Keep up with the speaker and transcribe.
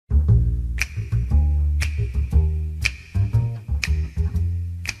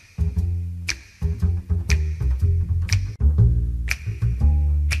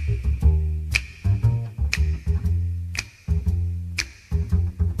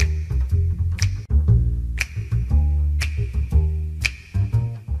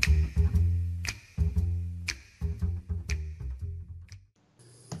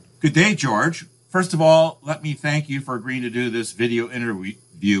Good day, George. First of all, let me thank you for agreeing to do this video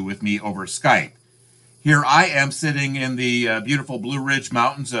interview with me over Skype. Here I am sitting in the beautiful Blue Ridge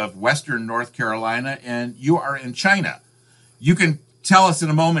Mountains of western North Carolina, and you are in China. You can tell us in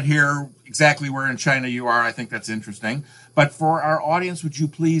a moment here exactly where in China you are. I think that's interesting. But for our audience, would you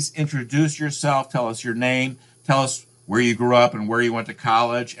please introduce yourself, tell us your name, tell us where you grew up and where you went to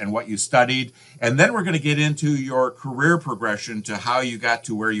college and what you studied. And then we're going to get into your career progression to how you got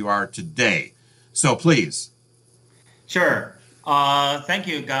to where you are today. So please. Sure. Thank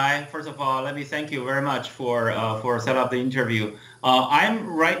you, Guy. First of all, let me thank you very much for set up the interview. I'm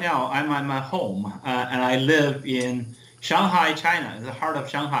at my home, and I live in Shanghai, China, the heart of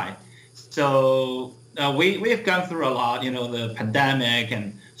Shanghai. So we've gone through a lot, the pandemic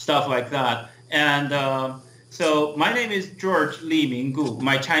and stuff like that. And so my name is George Li Minggu.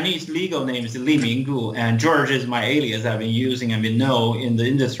 My Chinese legal name is Li Minggu, and George is my alias I've been using and been known in the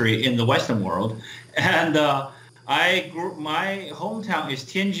industry in the Western world. And my hometown is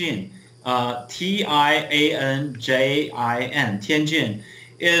Tianjin, Tianjin. Tianjin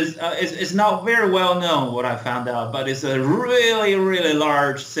is not very well known, what I found out, but it's a really, really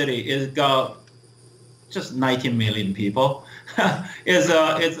large city. It's got just 19 million people.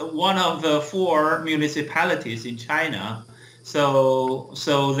 It's one of the 4 municipalities in China. So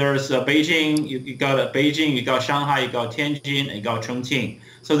there's Beijing. You got Beijing, you got Shanghai, you got Tianjin, and you got Chongqing.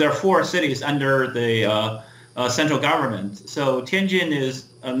 So there are 4 cities under the central government. So Tianjin is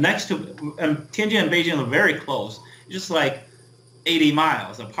next to Tianjin and Beijing are very close, just like 80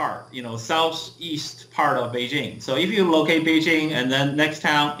 miles apart. Southeast part of Beijing. So if you locate Beijing, and then next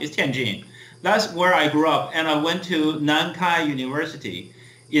town is Tianjin. That's where I grew up, and I went to Nankai University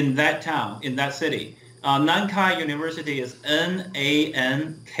in that town, in that city. Nankai University is Nankai.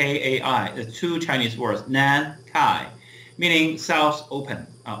 It's 2 Chinese words, Nankai, meaning south open,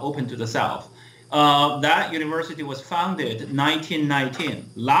 open to the south. That university was founded in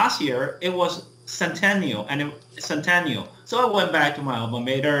 1919. Last year, it was centennial. So I went back to my alma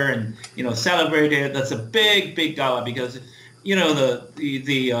mater and, celebrated. That's a big, big gala because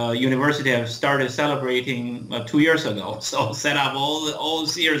the university have started celebrating 2 years ago, so set up all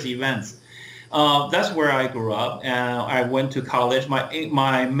series events. That's where I grew up, and I went to college.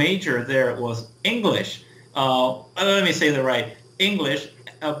 My major there was English. Let me say that right: English,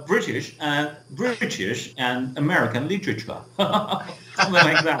 British and American literature, something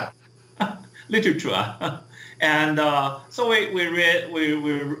like that, literature. And so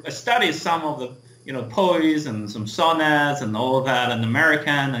we studied some of the poets and some sonnets and all of that, and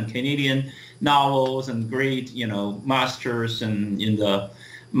American and Canadian novels and great, masters and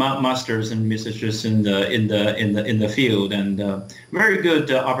masters and mistresses in the field, and very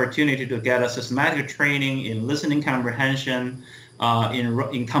good opportunity to get a systematic training in listening comprehension,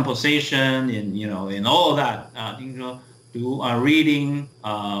 in composition, in all of that, do reading.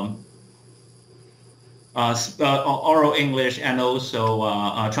 Oral English, and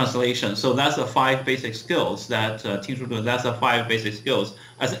also translation. So that's the 5 basic skills that that's the 5 basic skills.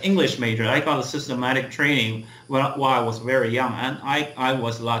 As an English major, I got a systematic training while I was very young, and I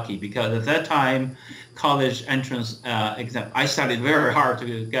was lucky because at that time, college entrance exam, I studied very hard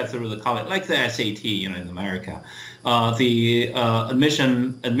to get through the college, like the SAT, in America. The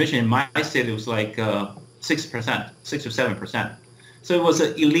admission in my state was like 6%, 6 or 7%. So it was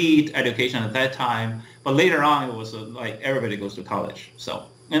an elite education at that time, but later on it was like everybody goes to college. So,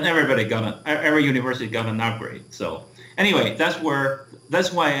 and every university got an upgrade. So anyway, that's why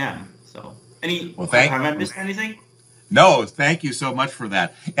I am. So have I missed anything? No, thank you so much for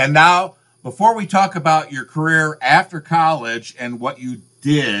that. And now, before we talk about your career after college and what you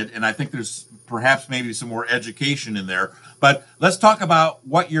did, and I think there's perhaps maybe some more education in there, but let's talk about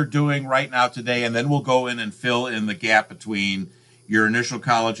what you're doing right now today, and then we'll go in and fill in the gap between your initial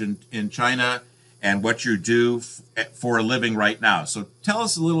college in China and what you do for a living right now. So tell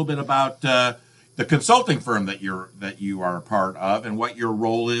us a little bit about the consulting firm that you are a part of, and what your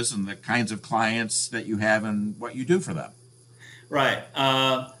role is, and the kinds of clients that you have, and what you do for them. Right.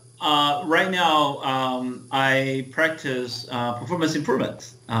 Right now, I practice performance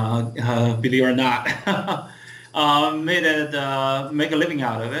improvement. Believe it or not. Make a living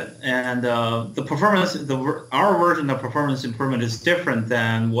out of it, and our version of performance improvement is different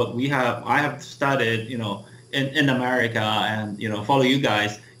than what we have. I have studied, in America, and follow you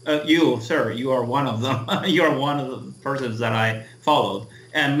guys. You, sir, you are one of them. You are one of the persons that I followed,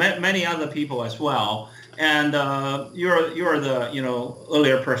 and many other people as well. And you're the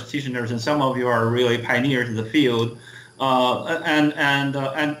earlier practitioners, and some of you are really pioneers in the field, and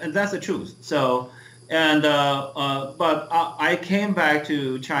that's the truth. So. But I came back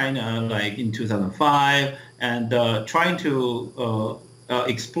to China like in 2005 and trying to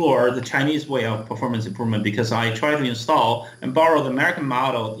explore the Chinese way of performance improvement because I tried to install and borrow the American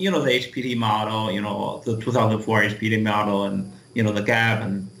model, the HPT model, the 2004 HPT model, and the gap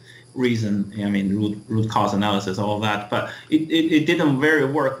and reason, root cause analysis, all of that, but it didn't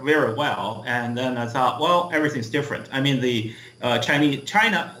work very well. And then I thought, well, everything's different. I mean, the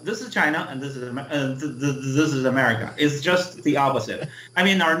China, this is China, and this is America. It's just the opposite. I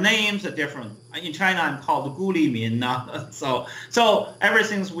mean, our names are different. In China, I'm called Gu Li Min. So ever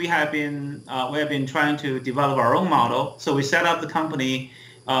since we have been trying to develop our own model. So we set up the company.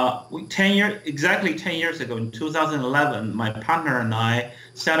 Exactly 10 years ago, in 2011, my partner and I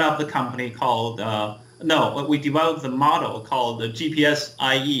set up the company called, we developed the model called the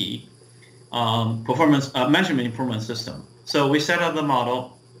GPS-IE, Performance Measurement Improvement System. So we set up the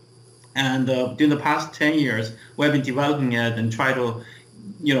model, and during the past 10 years, we have been developing it and try to,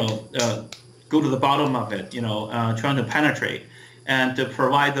 go to the bottom of it, trying to penetrate and to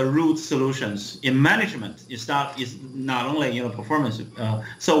provide the root solutions in management. It's not only performance.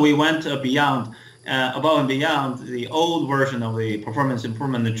 So we went beyond, above and beyond the old version of the performance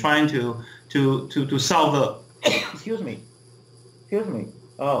improvement, and trying to solve the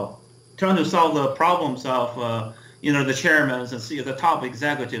trying to solve the problems of the chairmen and the top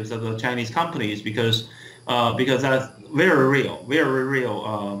executives of the Chinese companies because that's very real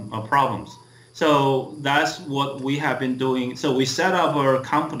problems. So that's what we have been doing. So we set up our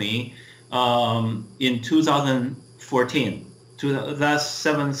company in 2014. That's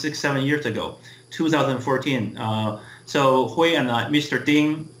 7 years ago, 2014. So Hui and I, Mr.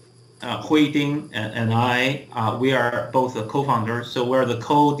 Ding, Hui Ding and I, we are both the co-founders. So we're the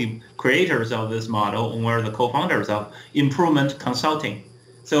co-creators of this model, and we're the co-founders of Improvement Consulting.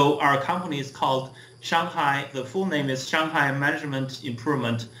 So our company is called Shanghai. The full name is Shanghai Management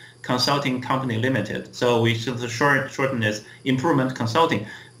Improvement Consulting Company Limited. So we should shorten is Improvement Consulting.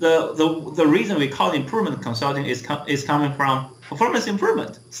 The reason we call it Improvement Consulting is coming from performance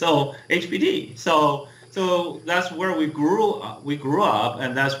improvement. So HPT. So that's where we grew up,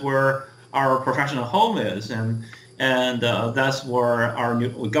 and that's where our professional home is, and that's where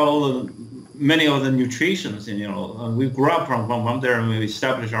we got all many of the nutritions. We grew up from there, and we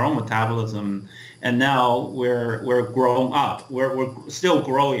established our own metabolism. And now we're growing up. We're still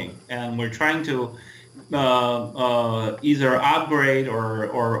growing, and we're trying to either upgrade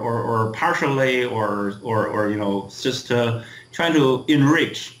or partially or just trying to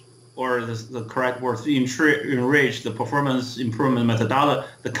enrich, or the correct word, enrich the performance improvement methodology,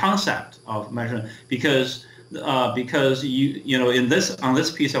 the concept of measurement, because on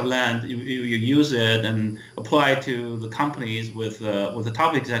this piece of land, you use it and apply it to the companies with the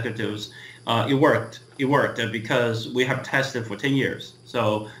top executives. It worked because we have tested for 10 years.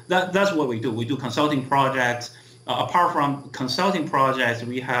 So that's what we do. We do consulting projects. Apart from consulting projects,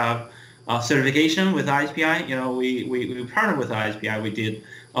 we have certification with ISPI. We partner with ISPI.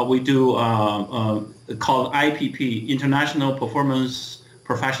 We do called IPP, International Performance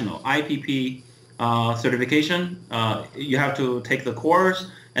Professional, IPP certification. You have to take the course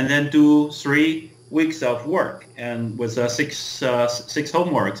and then do 3 weeks of work, and with six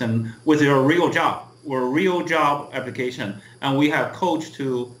homeworks, and with your real job application. And we have coach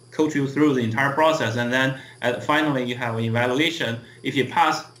to coach you through the entire process, and then finally you have an evaluation. If you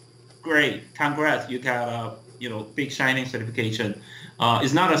pass, great, congrats, you got a big shining certification.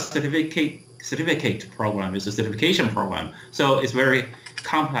 It's not a certificate program, it's a certification program. So it's very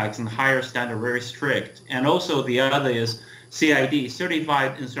complex and higher standard, very strict. And also the other is CID,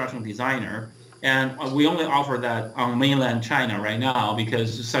 Certified Instructional Designer. And we only offer that on mainland China right now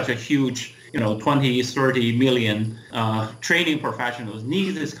because it's such a huge, 20, 30 million training professionals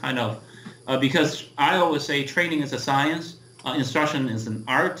need this kind of, because I always say training is a science, instruction is an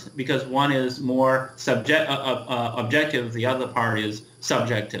art, because one is more objective, the other part is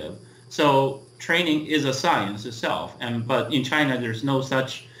subjective. So training is a science itself, but in China there's no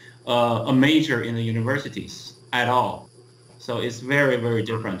such a major in the universities at all. So it's very, very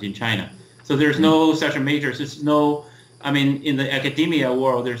different in China. So there's no such a major. There's no, in the academia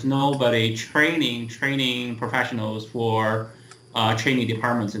world, there's nobody training professionals for training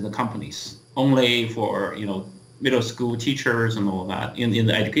departments in the companies. Only for middle school teachers and all that in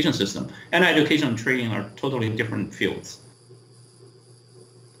the education system. And education and training are totally different fields.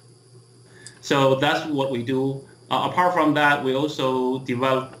 So that's what we do. Apart from that, we also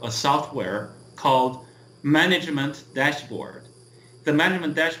develop a software called Management Dashboard. the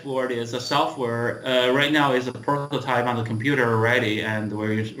management dashboard is a software. Right now is a prototype on the computer already, and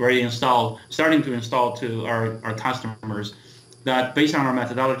we're already starting to install to our customers. That based on our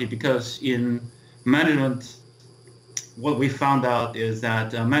methodology, because in management, what we found out is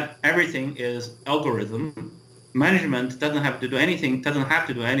that everything is algorithm. Management doesn't have to do anything. Doesn't have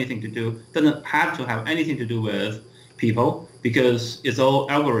to have anything to do with people, because it's all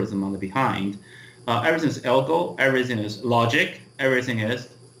algorithm on the behind. Everything is algo. Everything is logic. Everything is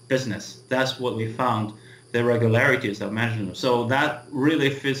business. That's what we found, the regularities of management. So that really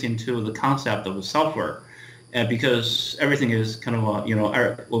fits into the concept of the software, because everything is kind of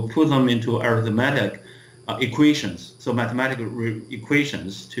we'll put them into arithmetic equations, so mathematical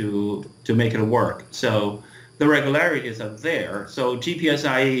equations to make it work. So the regularities are there. So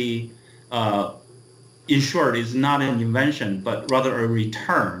GPSIE, in short, is not an invention, but rather a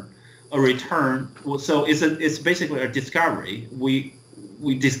return. So it's basically a discovery. We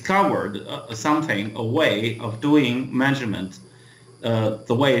discovered a way of doing management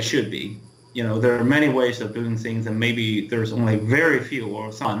the way it should be. There are many ways of doing things, and maybe there's only very few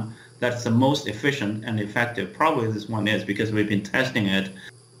or some that's the most efficient and effective. Probably this one is, because we've been testing it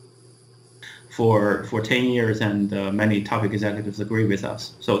for 10 years, and many top executives agree with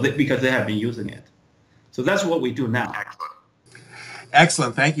us. So because they have been using it. So that's what we do now.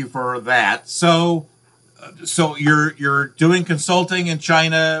 Excellent. Thank you for that. So you're doing consulting in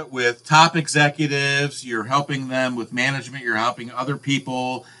China with top executives. You're helping them with management. You're helping other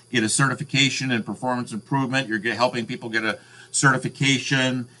people get a certification in performance improvement. You're helping people get a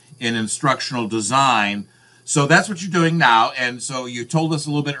certification in instructional design. So that's what you're doing now. And so you told us a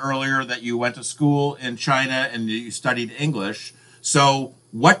little bit earlier that you went to school in China and you studied English. So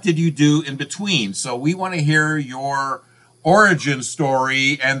what did you do in between? So we want to hear your origin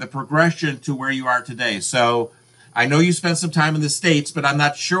story and the progression to where you are today. So I know you spent some time in the States, but I'm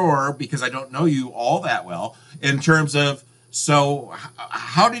not sure, because I don't know you all that well, in terms of, so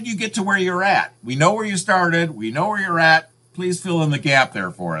how did you get to where you're at? We know where you started. We know where you're at. Please fill in the gap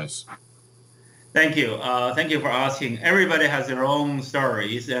there for us. Thank you. Thank you for asking. Everybody has their own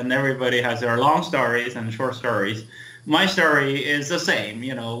stories, and everybody has their long stories and short stories. My story is the same.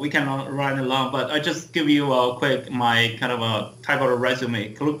 We cannot run along, but I just give you a quick, my kind of a type of a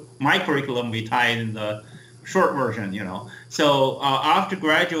resume. My curriculum vitae in the short version. So after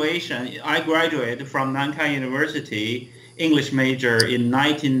graduation, I graduated from Nankai University, English major in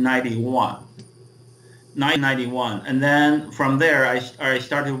 1991. And then from there, I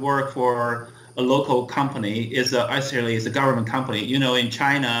started work for a local company. It's a government company. In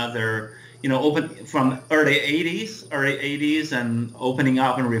China, they're open from early 80s, and opening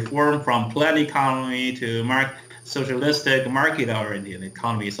up and reform from planned economy to socialistic market-oriented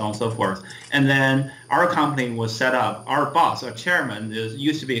economy, so on and so forth. And then our company was set up. Our boss, our chairman,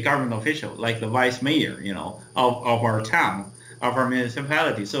 used to be a government official, like the vice mayor, of our town, of our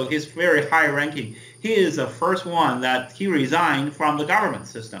municipality. So he's very high-ranking. He is the first one that he resigned from the government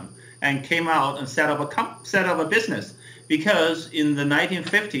system and came out and set up a business. Because in the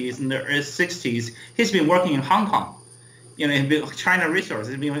 1950s and the 60s, he's been working in Hong Kong. China Resources,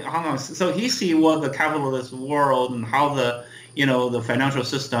 he's been in Hong Kong. So he see what the capitalist world and how the financial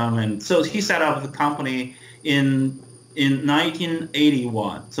system, and so he set up the company in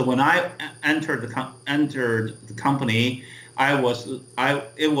 1981. So when I entered the company,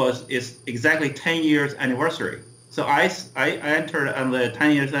 it's exactly 10 years anniversary. So I entered on the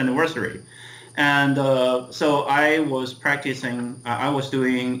 10 years anniversary. And so I was practicing, I was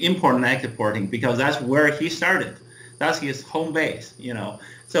doing import and exporting, because that's where he started. That's his home base,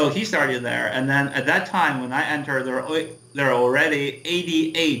 So he started there. And then at that time, when I entered, there are already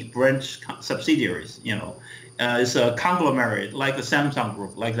 88 branch subsidiaries, It's a conglomerate, like the Samsung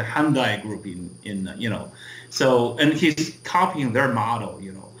Group, like the Hyundai Group So, and he's copying their model,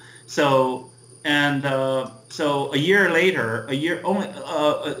 So, and so less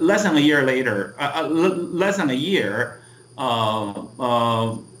than a year,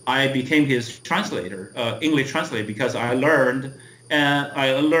 I became his translator, English translator, because I learned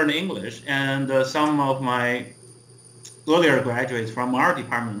English, and some of my earlier graduates from our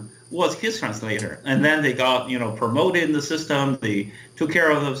department was his translator, and then they got promoted in the system. They took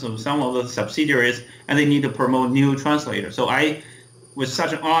care of some of the subsidiaries, and they need to promote new translators. So I was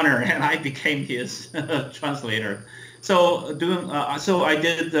such an honor, and I became his translator. So so I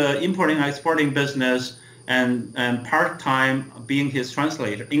did the importing and exporting business, and part-time being his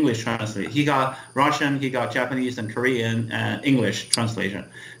translator, English translator. He got Russian, he got Japanese and Korean and English translation.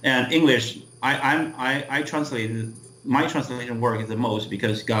 And English, I translated my translation work is the most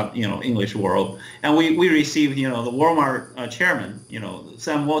because got English world, and we received the Walmart chairman,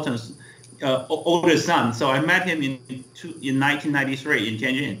 Sam Walton's oldest son. So I met him in 1993 in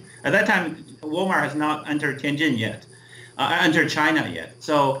Tianjin. At that time, Walmart has not entered Tianjin yet, entered China yet.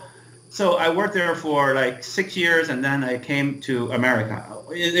 So I worked there for like 6 years, and then I came to America.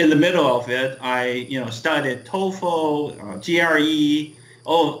 In the middle of it, I studied TOEFL, GRE,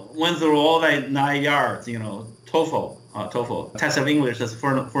 went through all that 9 yards, TOEFL, test of English as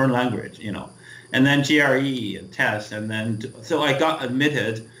foreign language, and then GRE test, and then so I got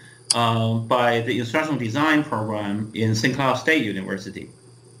admitted by the instructional design program in St. Cloud State University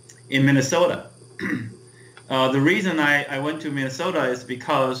in Minnesota. The reason I went to Minnesota is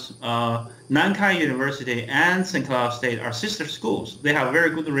because Nankai University and St. Cloud State are sister schools. They have a very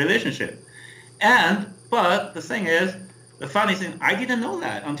good relationship. But the thing is, the funny thing, I didn't know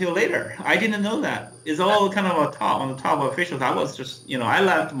that until later. I didn't know that. It's all kind of on the top of officials. I was just, I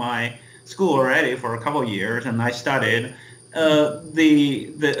left my school already for a couple of years, and I studied.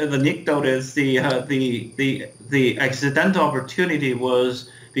 The anecdote is the accidental opportunity was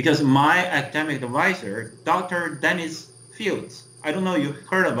because my academic advisor, Dr. Dennis Fields, I don't know if you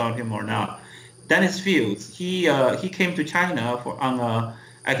heard about him or not. Dennis Fields, he came to China on an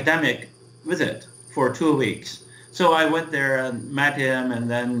academic visit for 2 weeks. So I went there and met him,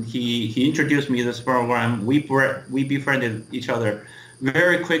 and then he introduced me to this program. We befriended each other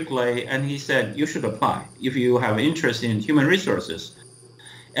very quickly, and he said, you should apply if you have interest in human resources.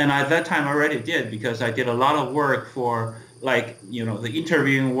 And at that time I already did, because I did a lot of work for the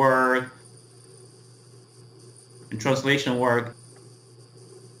interviewing work and translation work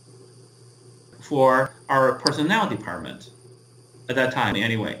for our personnel department at that time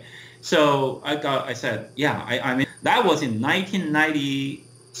anyway. So I said, yeah, I mean, that was in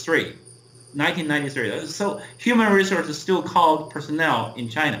 1993. So human resources is still called personnel in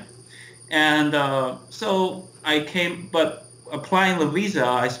China. And so I came, but applying the visa,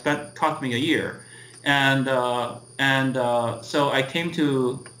 cost me a year. And so I came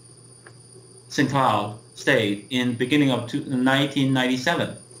to St. Cloud State in beginning of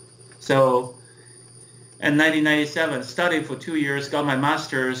 1997. So in 1997, studied for 2 years, got my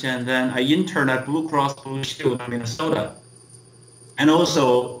master's, and then I interned at Blue Cross Blue Shield in Minnesota. And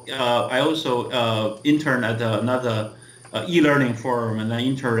also, I interned at another e-learning firm, and I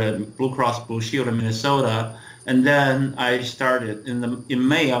interned at Blue Cross Blue Shield in Minnesota. And then I started in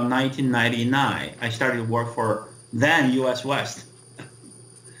May of 1999. I started work for then U.S. West,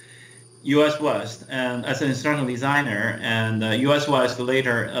 and as an instructional designer. And U.S. West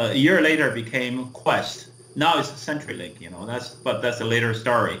later, a year later, became Quest. Now it's CenturyLink. That's a later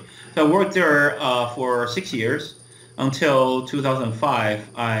story. So I worked there for 6 years until 2005.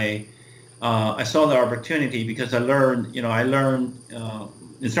 I saw the opportunity because I learned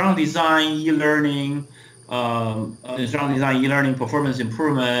instructional design, e-learning. Instructional design, e-learning, performance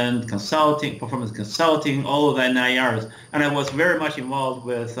improvement, performance consulting, all of that 9 years. And I was very much involved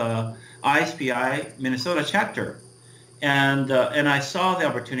with ISPI Minnesota chapter. And I saw the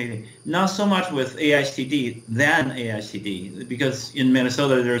opportunity, not so much with AISTD, because in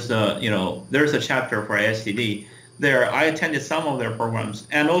Minnesota there's a chapter for AISTD. There, I attended some of their programs,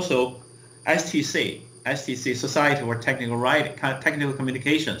 and also STC, Society for Technical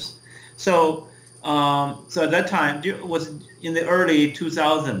Communications. So at that time, it was in the early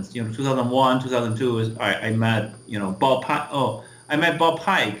 2000s, 2001, 2002. I met, Bob Pike. I met Bob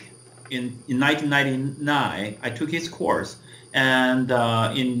Pike in 1999. I took his course, and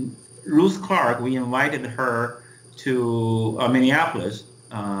in Ruth Clark, we invited her to Minneapolis,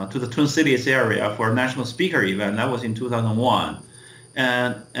 to the Twin Cities area for a national speaker event. That was in 2001,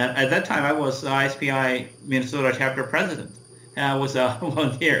 and at that time I was ISPI Minnesota chapter president. I was a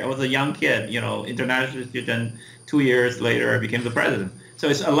volunteer. I was a young kid, international student. 2 years later, I became the president. So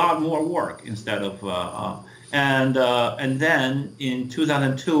it's a lot more work instead of, and then in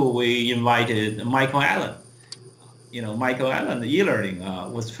 2002, we invited Michael Allen. Michael Allen, the e-learning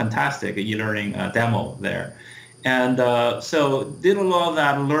was fantastic, e-learning demo there. And so did a lot of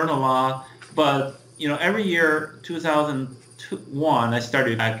that, learned a lot. But, every year, 2001, I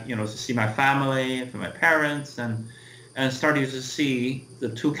started back, to see my family, my parents, and started to see the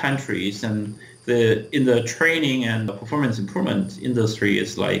two countries, and in the training and the performance improvement industry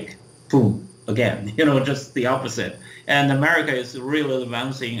is like boom again, just the opposite. And America is really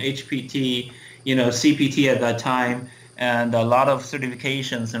advancing HPT, CPT at that time, and a lot of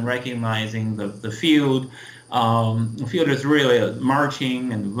certifications and recognizing the field. The field is really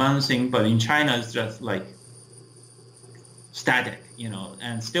marching and advancing, but in China it's just like static,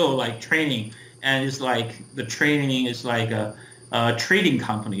 and still like training. and it's like the training is like trading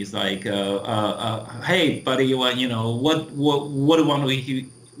companies like hey buddy, what what do you want to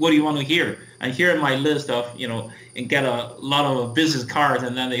what do you want to hear? And here my list of and get a lot of business cards,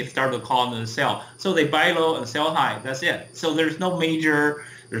 and then they start to call and sell. So they buy low and sell high. That's it. So there's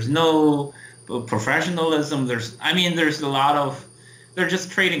there's no professionalism. There's a lot of, they're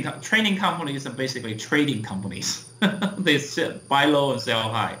just training companies are basically trading companies. They buy low and sell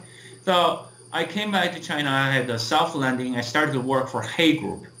high. So I came back to China. I had a soft landing. I started to work for Hay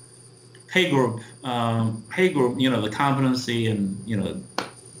Group. Hay Group, the competency and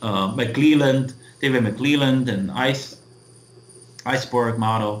David McClelland and Iceberg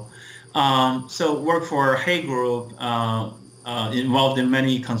model. So worked for Hay Group, involved in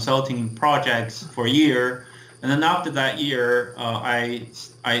many consulting projects for a year, and then after that year, I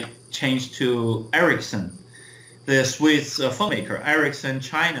changed to Ericsson, the Swiss filmmaker, Ericsson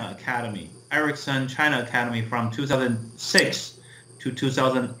China Academy. Ericsson China Academy from 2006 to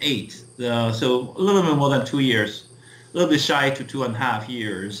 2008. So a little bit more than 2 years, a little bit shy to 2.5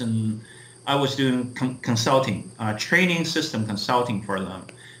 years, and I was doing consulting, training system consulting for them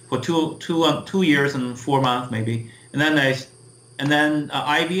for 2 years and 4 months maybe, and then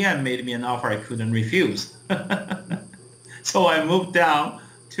IBM made me an offer I couldn't refuse. So I moved down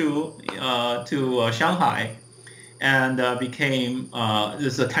to Shanghai, and became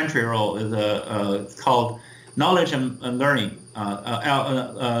this is a country role. It's called knowledge and learning,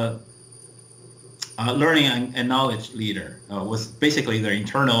 learning and knowledge leader. Was basically their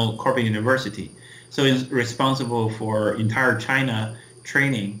internal corporate university. So it's responsible for entire China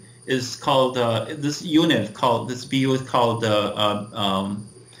training. Is called this BU is called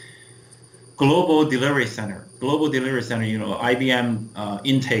Global Delivery Center. Global Delivery Center, IBM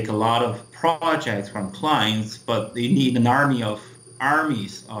intake a lot of projects from clients, but they need an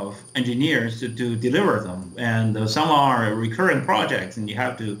armies of engineers to deliver them. And some are recurring projects, and you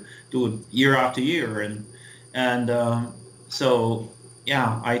have to do it year after year. So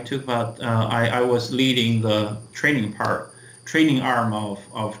yeah, I took about I was leading the training arm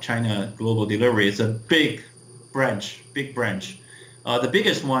of China Global Delivery. It's a big branch. The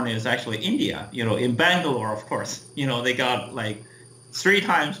biggest one is actually India, in Bangalore, of course. They got like 3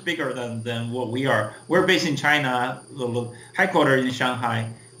 times bigger than what we are. We're based in China, headquartered in Shanghai,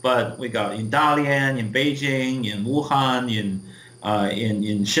 but we got in Dalian, in Beijing, in Wuhan, in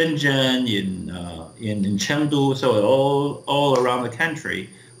Shenzhen, in Chengdu, so all around the country.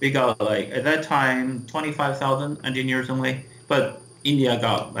 We got like at that time 25,000 engineers only, but India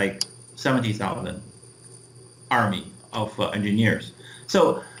got like 70,000 army of engineers.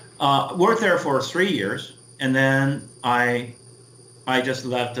 So worked there for 3 years, and then I just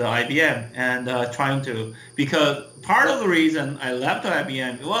left IBM and because part of the reason I left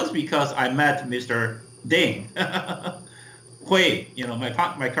IBM was because I met Mr. Ding Hui,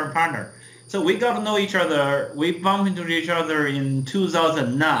 my current partner. So we got to know each other. We bumped into each other in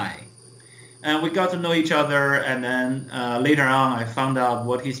 2009. And we got to know each other, and then later on, I found out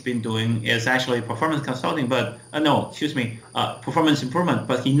what he's been doing is actually performance consulting, performance improvement,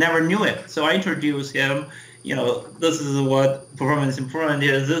 but he never knew it. So I introduced him, this is what performance improvement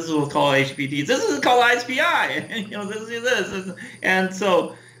is, this is what's called HPT, this is called ISPI, this is this. And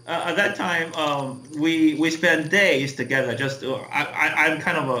so at that time, we spent days together. I'm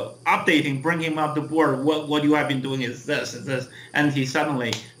kind of updating, bringing him up the board. What you have been doing is this, and he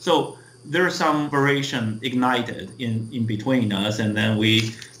suddenly there's some variation ignited in between us, and then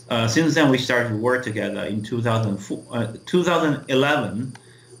since then we started to work together in 2011.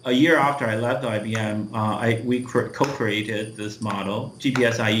 A year after I left IBM, we co-created this model,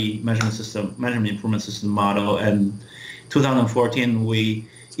 GPSIE measurement improvement system model, and 2014 we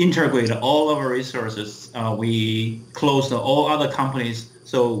integrated all of our resources. We closed all other companies,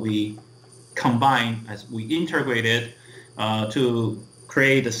 so we combined as we integrated to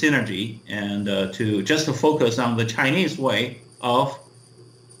create a synergy and to focus on the Chinese way of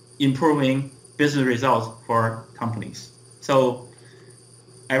improving business results for companies. So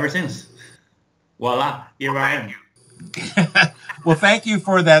ever since, voila, here I am. Well, thank you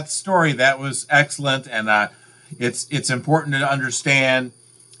for that story. That was excellent, and it's important to understand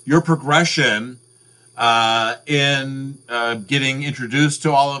your progression in getting introduced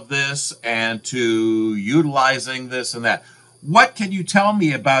to all of this and to utilizing this and that. What can you tell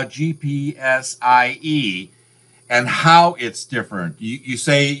me about GPSIE and how it's different? You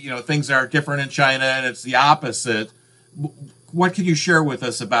say, things are different in China and it's the opposite. What can you share with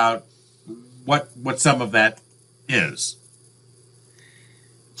us about what some of that is?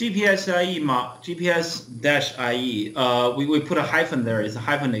 GPS-IE, we put a hyphen there. It's a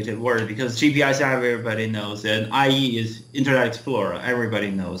hyphenated word because GPS everybody knows, and IE is Internet Explorer. Everybody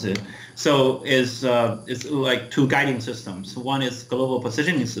knows it. So it's like two guiding systems. One is global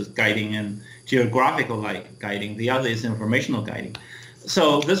positioning guiding and geographical guiding. The other is informational guiding.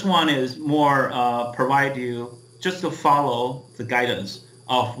 So this one is more provide you just to follow the guidance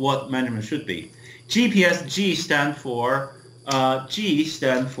of what management should be. GPS stands for. G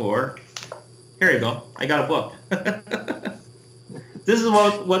stands for, here you go, I got a book. This is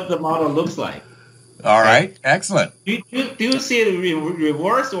what the model looks like. All right, excellent. Do you see it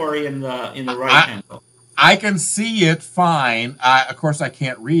reverse or in the right handle? I can see it fine. Of course, I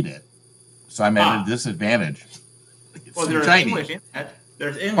can't read it, so I'm at a disadvantage. Well, there's English in it.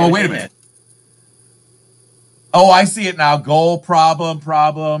 There's English. Oh, wait a minute. Oh, I see it now. Goal, problem,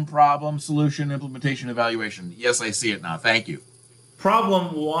 solution, implementation, evaluation. Yes, I see it now. Thank you.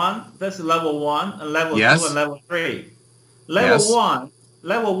 Problem 1, that's level 1, and level 2 and level 3.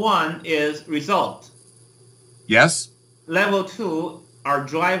 Level 1 is result. Yes. Level 2 are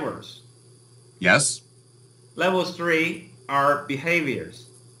drivers. Yes. Level 3 are behaviors.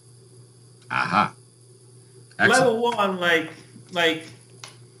 Aha. Excellent. Level 1, like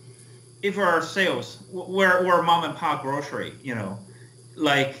if we're sales, we're mom and pop grocery,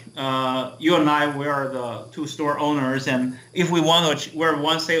 like you and I, we are the two store owners, and if we want to, we're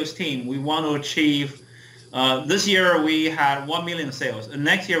one sales team. We want to achieve. This year we had 1 million sales, and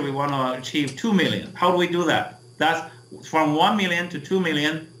next year we want to achieve 2 million. How do we do that? That's from 1 million to 2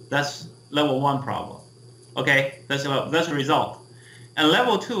 million. That's level 1 problem. Okay, that's a result. And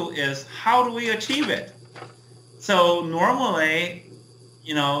level 2 is how do we achieve it? So normally,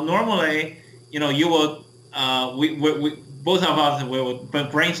 you will, we both of us will be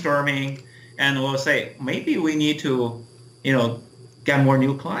brainstorming and we'll say, maybe we need to, get more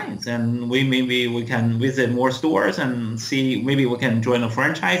new clients, and maybe we can visit more stores and see, maybe we can join a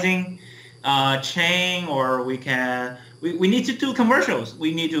franchising chain, or we need to do commercials.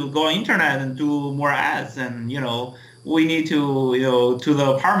 We need to go on internet and do more ads, and, we need to, to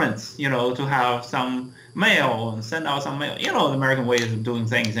the apartments, to have some mail and send out some mail, the American ways of doing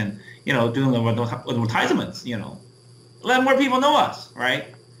things, and, doing the advertisements, let more people know us,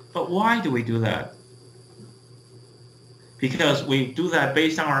 right? But why do we do that? Because we do that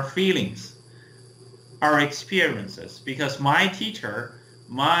based on our feelings, our experiences. Because my teacher,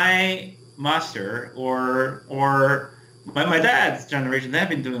 my master, or my dad's generation, they've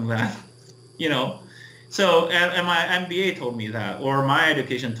been doing that, So, and my MBA told me that, or my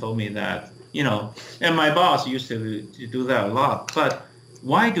education told me that, and my boss used to do that a lot. But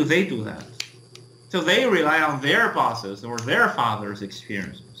why do they do that? So they rely on their bosses or their father's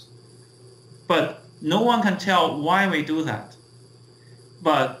experiences. But no one can tell why we do that.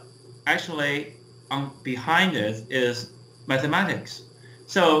 But actually, behind it is mathematics.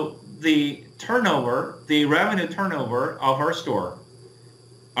 So the revenue turnover of our store,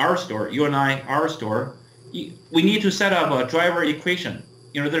 you and I, our store, we need to set up a driver equation.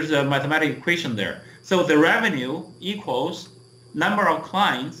 There's a mathematical equation there. So the revenue equals number of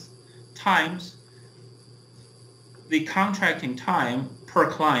clients times the contracting time per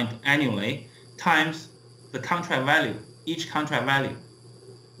client annually times the contract value, each contract value.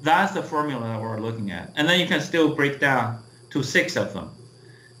 That's the formula that we're looking at. And then you can still break down to 6 of them.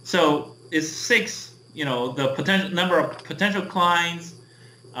 So it's 6, the potential number of potential clients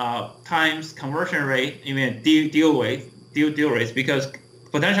times conversion rate, deal rates, because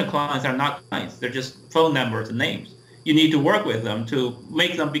potential clients are not clients. They're just phone numbers and names. You need to work with them to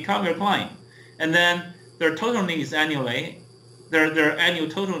make them become your client. And then their total needs annually, their annual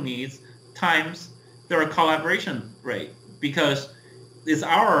total needs times their collaboration rate, because it's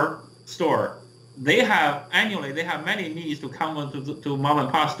our store. They have many needs to come to mom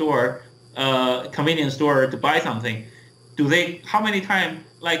and pop store, convenience store to buy something. How many times,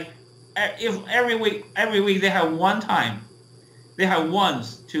 like if every week they have one time, they have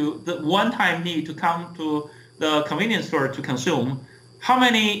the one-time need to come to the convenience store to consume. How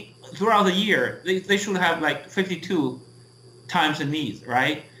many throughout the year? They should have like 52 times the needs,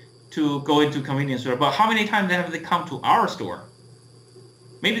 right, to go into convenience store. But how many times have they come to our store?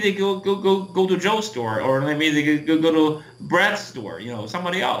 Maybe they go to Joe's store, or maybe they go to Brad's store,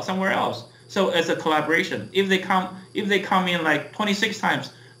 somewhere else. So it's a collaboration. If they come in like 26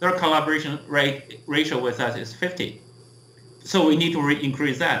 times, their collaboration ratio with us is 50. So we need to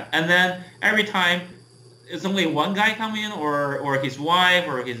increase that. And then every time it's only one guy come in, or his wife,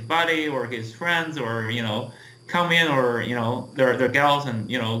 or his buddy, or his friends, or come in, or their gals and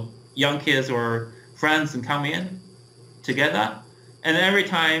young kids or friends and come in together. and every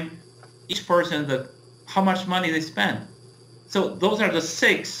time each person how much money they spend. So those are the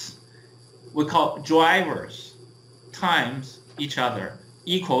 6 we call drivers times each other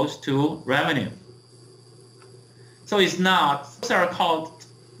equals to revenue. So it's not, those are called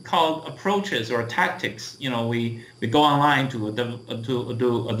approaches or tactics. We go online to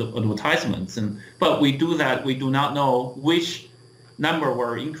do advertisements, but we do that. We do not know which number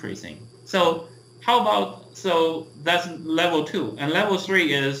we're increasing. So so that's level 2, and level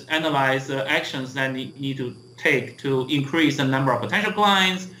 3 is analyze the actions that need to take to increase the number of potential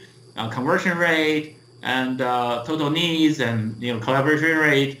clients, conversion rate, and total needs, and collaboration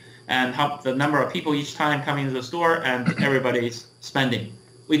rate, and how the number of people each time coming to the store, and everybody's spending.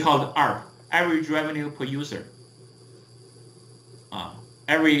 We call it ARP, average revenue per user.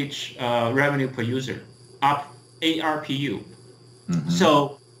 Average revenue per user, ARPU.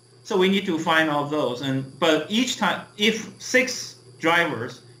 Mm-hmm. So we need to find all those, but each time, if 6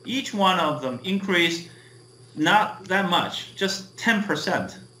 drivers, each one of them increase not that much, just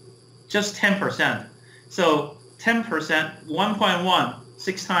 10%, just 10%. So 10%, 1.1,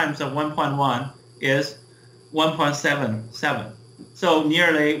 6 times of 1.1 is 1.77. So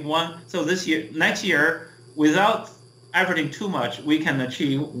nearly 1. So next year, without averaging too much, we can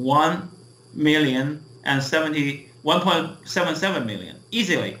achieve 1.77 million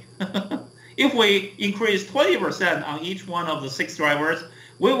easily. If we increase 20% on each one of the 6 drivers,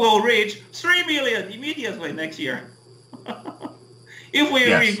 we will reach 3 million immediately next year. If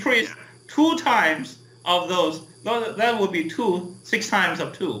we increase 2 times of those, that will be 6 times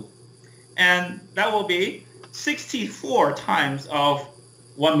of 2. And that will be 64 times of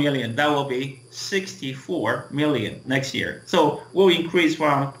 1 million. That will be 64 million next year. So we'll increase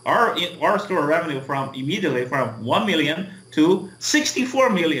from our store revenue immediately from 1 million to 64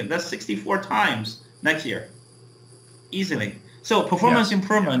 million. That's 64 times next year, easily. So performance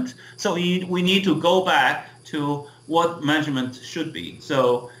improvement. So we need to go back to what management should be.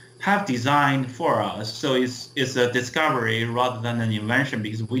 So have design for us. So it's a discovery rather than an invention,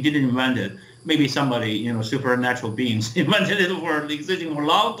 because we didn't invent it. Maybe somebody, supernatural beings invented it for existing for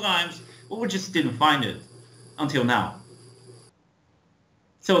long times, but we just didn't find it until now.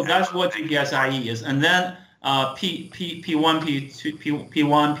 So that's what GPSIE is. And then P1, P2,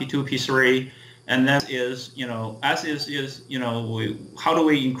 P2, P3, and that is, as is, how do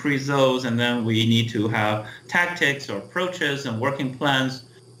we increase those? And then we need to have tactics or approaches and working plans,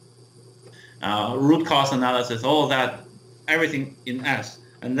 root cause analysis, all of that, everything in S.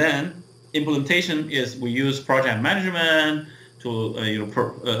 And then implementation is we use project management to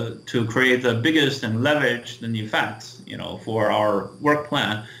create the biggest and leverage the effects, for our work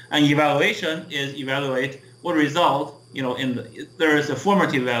plan. And evaluation is evaluate what result, there is a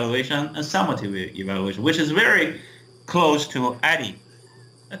formative evaluation and summative evaluation, which is very close to ADDIE.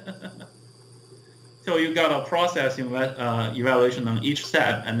 So you got a process evaluation on each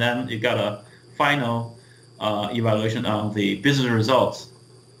step, and then you got a final evaluation on the business results.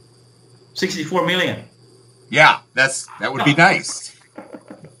 64 million. Yeah, that would be nice.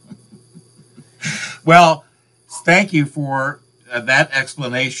 Well, thank you for that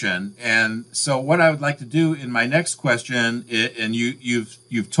explanation. And so what I would like to do in my next question, and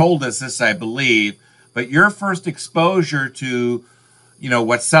you've told us this, I believe, but your first exposure to,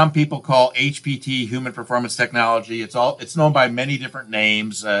 what some people call HPT, human performance technology. It's known by many different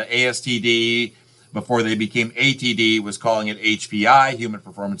names. ASTD, before they became ATD, was calling it HPI, human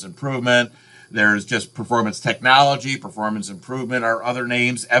performance improvement. There's just performance technology, performance improvement are other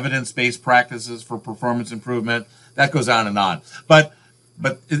names, evidence-based practices for performance improvement. That goes on and on. But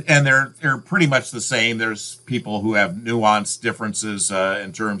they're pretty much the same. There's people who have nuanced differences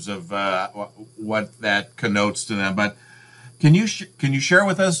in terms of what that connotes to them. But can you share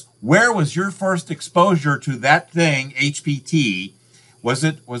with us, where was your first exposure to that thing, HPT? Was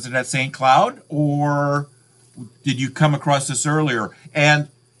it at St. Cloud, or did you come across this earlier? And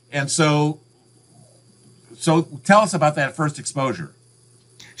so tell us about that first exposure.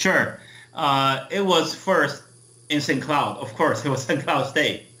 Sure. It was first in St. Cloud. Of course, it was St. Cloud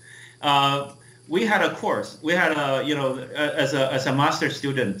State. We had a course. We had as a master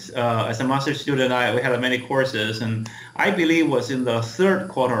student. We had many courses, and I believe was in the 3rd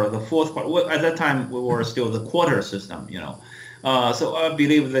quarter or the 4th quarter. At that time, we were still the quarter system. So I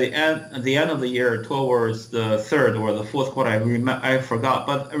believe at the end of the year, towards the 3rd or the 4th quarter, I forgot,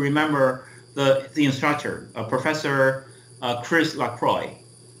 but I remember the instructor, Professor Chris Lacroix.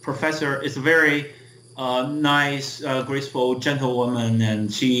 Professor is a very nice, graceful, gentle woman,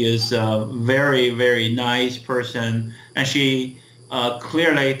 and she is a very, very nice person. And she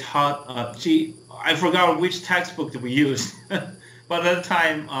clearly taught. I forgot which textbook that we used, But at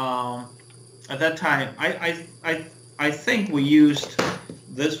that time, I think we used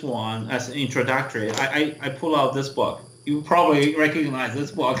this one as an introductory. I pull out this book. You probably recognize this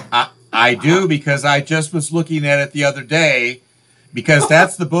book. I do, because I just was looking at it the other day, because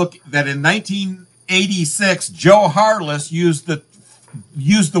that's the book that in 1986 Joe Harless used the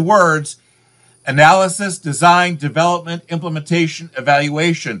words analysis, design, development, implementation,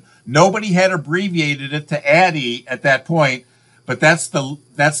 evaluation. Nobody had abbreviated it to ADDIE at that point, but that's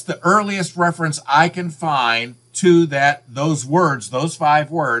the earliest reference I can find to those words, those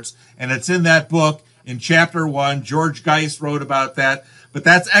 5 words, and it's in that book in chapter 1. George Geist wrote about that. But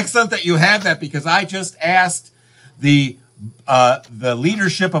that's excellent that you have that, because I just asked the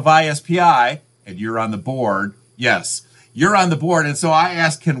leadership of ISPI, and you're on the board. Yes, you're on the board. And so I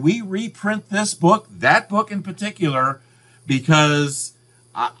asked, can we reprint this book, that book in particular, because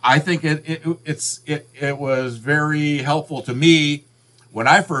I think it was very helpful to me when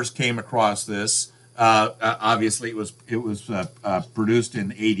I first came across this. Obviously, it was produced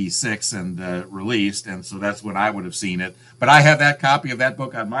in '86 and released, and so that's when I would have seen it. But I have that copy of that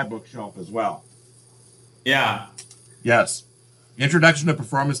book on my bookshelf as well. Yeah. Yes. Introduction to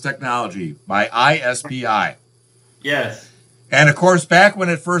Performance Technology by ISPI. Yes. And of course, back when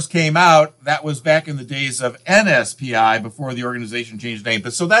it first came out, that was back in the days of NSPI, before the organization changed name.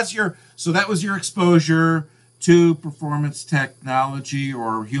 But so that was your exposure to performance technology,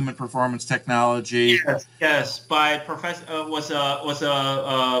 or human performance technology. Yes. By professor was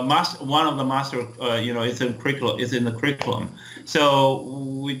a master, one of the master. It's in curriculum. It's in the curriculum. So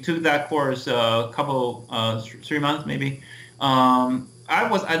we took that course a couple 3 months maybe. I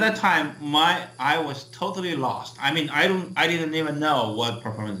was at that time. I was totally lost. I mean, I didn't even know what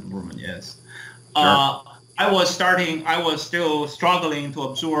performance improvement is. Sure. I was still struggling to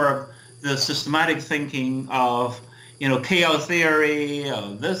absorb the systematic thinking of, chaos theory,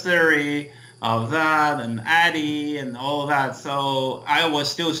 of this theory, of that, and ADDIE, and all that. So I was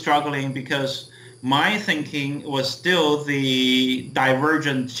still struggling, because my thinking was still the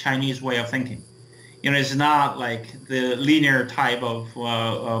divergent Chinese way of thinking. It's not like the linear type of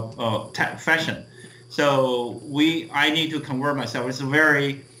fashion. So I need to convert myself. It's a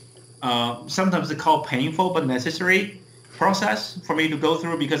very, sometimes it's called painful but necessary process for me to go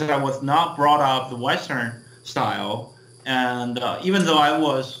through, because I was not brought up the Western style, and even though I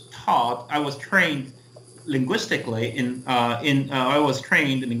was trained linguistically at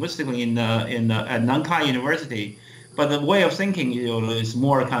Nankai University, but the way of thinking is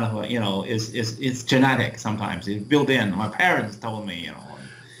more kind of it's genetic. Sometimes it's built in. My parents told me.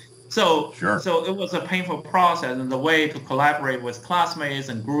 So, sure. So it was a painful process, and the way to collaborate with classmates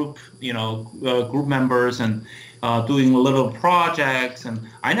and group members, and doing little projects. And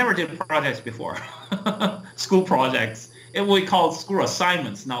I never did projects before, school projects. We call school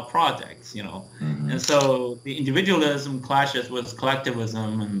assignments, not projects, Mm-hmm. And so the individualism clashes with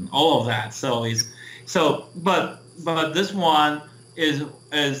collectivism and all of that. But this one is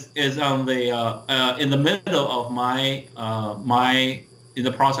on the in the middle of in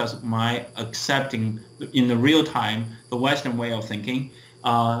the process of my accepting in the real time the Western way of thinking,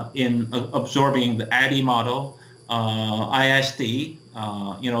 in absorbing the ADDIE model, ISD,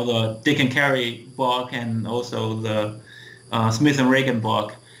 the Dick and Carey book, and also the Smith and Reagan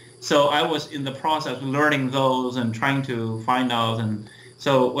book. So I was in the process of learning those and trying to find out, and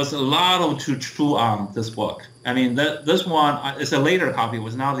so it was a lot to chew on this book. I mean, this one is a later copy. It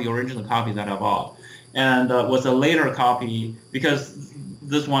was not the original copy that I bought, and was a later copy because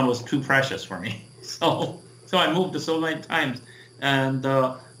this one was too precious for me. So I moved so many times, and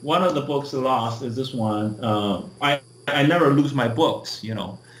one of the books I lost is this one. I never lose my books,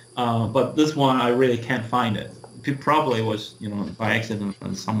 but this one I really can't find it. It probably was, by accident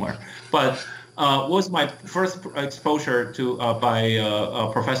somewhere. But was my first exposure to by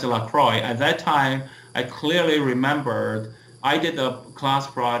Professor Lacroix. At that time, I clearly remembered I did a class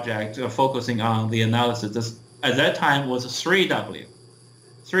project focusing on the analysis. At that time was 3W.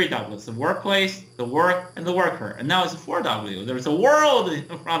 3W, the workplace, the work, and the worker. And now it's 4W. There's a world in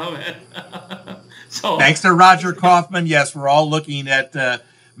front of it. So thanks to Roger Kaufman, yes, we're all looking at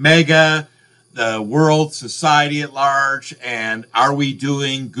MEGA, the world, society at large, and are we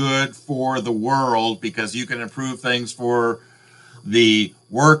doing good for the world? Because you can improve things for the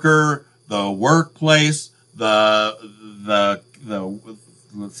worker, the workplace, the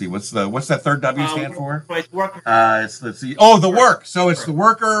let's see, what's that third W stand for? Worker. Let's see. Oh, the work. So it's the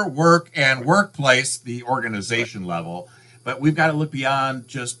worker, work, and workplace, the organization level. But we've got to look beyond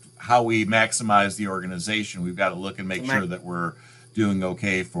just how we maximize the organization. We've got to look and make sure that we're doing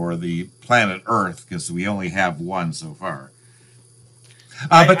okay for the planet Earth, because we only have one so far.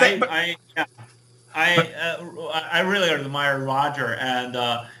 But they, but, Yeah, but I really admire Roger, and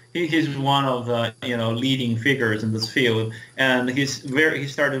he's one of the leading figures in this field, and he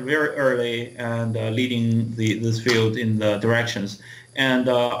started very early and leading this field in the directions, and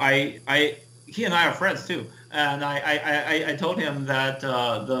he and I are friends too, and I told him that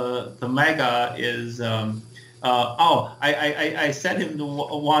the mega is. I said him the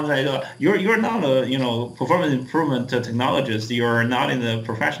one that you're not a performance improvement technologist. You're not in the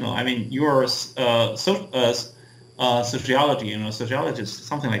professional. I mean, you're sociology, sociologist,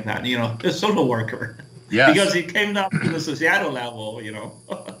 something like that. A social worker, because yes, he came down to the societal level.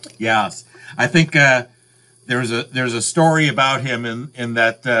 yes. I think there's a story about him in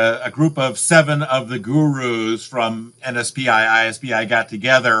that a group of 7 of the gurus from NSPI, ISPI got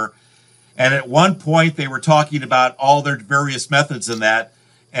together. And at one point, they were talking about all their various methods in that.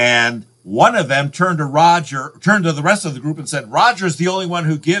 And one of them turned to the rest of the group and said, Roger's the only one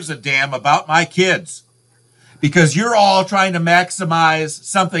who gives a damn about my kids. Because you're all trying to maximize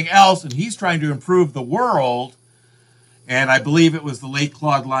something else, and he's trying to improve the world. And I believe it was the late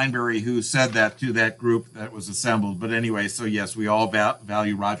Claude Lineberry who said that to that group that was assembled. But anyway, so yes, we all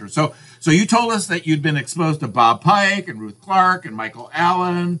value Roger. So you told us that you'd been exposed to Bob Pike and Ruth Clark and Michael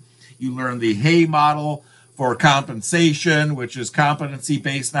Allen. You learned the Hay model for compensation, which is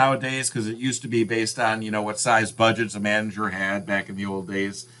competency-based nowadays, because it used to be based on, what size budgets a manager had back in the old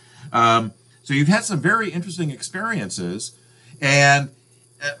days. So you've had some very interesting experiences. And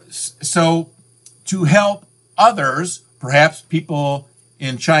so to help others, perhaps people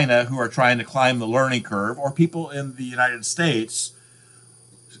in China who are trying to climb the learning curve, or people in the United States,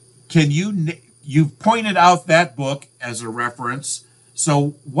 you've pointed out that book as a reference.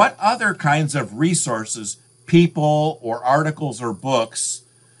 So what other kinds of resources, people or articles or books,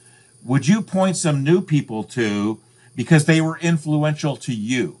 would you point some new people to because they were influential to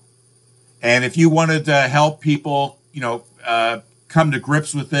you? And if you wanted to help people, come to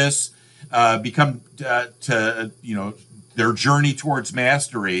grips with this, become their journey towards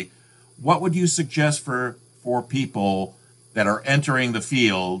mastery, what would you suggest for people that are entering the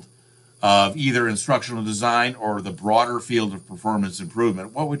field of either instructional design or the broader field of performance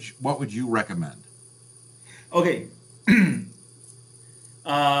improvement? What would you recommend? Okay. The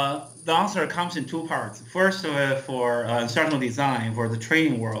answer comes in 2 parts. First, for instructional design for the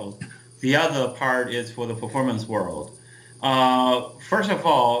training world. The other part is for the performance world. First of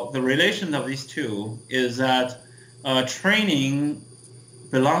all, the relation of these two is that training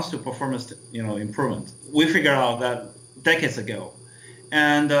belongs to performance, improvement. We figured out that decades ago,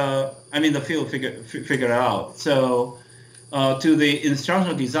 and the field figured it out. So, to the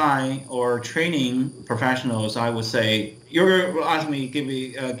instructional design or training professionals, I would say you're asking me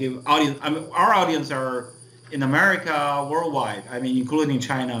give audience. Our audience are in America, worldwide. Including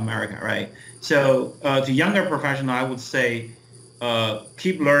China, America, right? So, to younger professional, I would say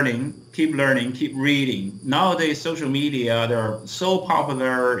keep learning, keep reading. Nowadays, social media, they're so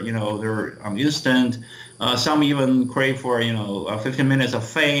popular, they're instant. Some even crave for, 15 minutes of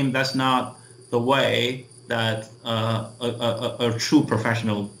fame. That's not the way that a true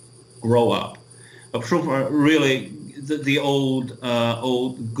professional grow up. Really, the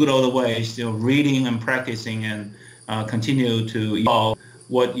good old ways, reading and practicing and continue to evolve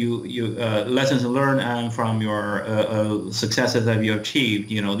what you lessons learned and from your successes that you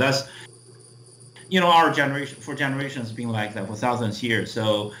achieved. That's our generation, for generations, been like that for thousands of years.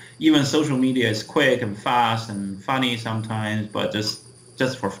 So even social media is quick and fast and funny sometimes, but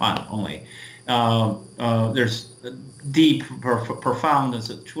just for fun only. There's deep, profound,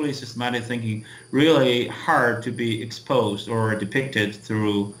 and truly systematic thinking really hard to be exposed or depicted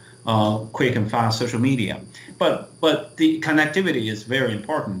through quick and fast social media. But the connectivity is very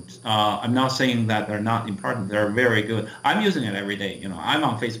important. I'm not saying that they're not important. They're very good. I'm using it every day. I'm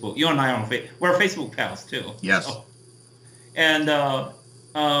on Facebook. You and I are on Facebook. We're Facebook pals too. Yes. So, and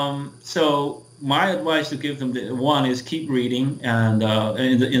so my advice to give them, one is keep reading and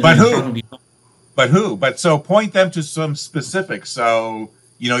But who? But so point them to some specifics. So,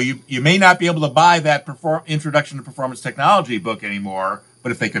 you may not be able to buy that Introduction to Performance Technology book anymore,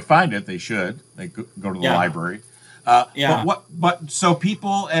 but if they could find it, they should. They go to the library. But so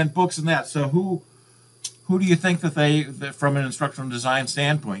people and books and that. So who do you think that from an instructional design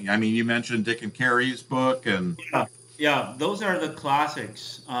standpoint? You mentioned Dick and Carey's book and. Yeah, those are the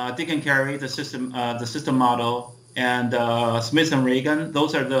classics. Dick and Carey, the system model, and Smith and Reagan.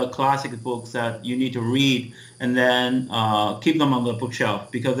 Those are the classic books that you need to read and then keep them on the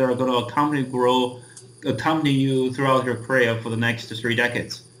bookshelf because they're going to accompany you throughout your career for the next 3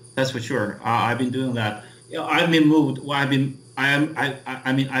 decades. That's for sure. I've been doing that. I've been moved. I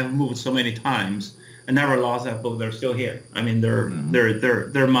I mean, I've moved so many times. I never lost that book. They're still here. I mean,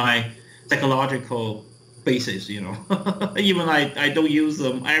 they're my psychological basis. You know, even I don't use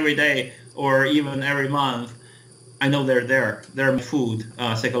them every day or even every month. I know they're there. They're my food,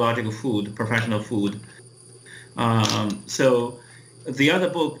 psychological food, professional food. So the other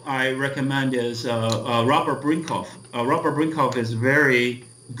book I recommend is Robert Brinkoff. Robert Brinkoff is very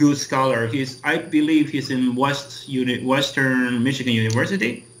good scholar. I believe he's in Western Michigan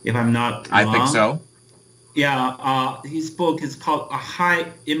University, if I'm not wrong. I think so. Yeah, his book is called A High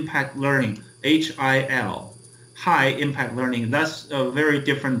Impact Learning, HIL, High Impact Learning. That's a very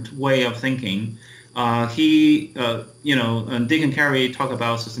different way of thinking. And Dick and Carey talk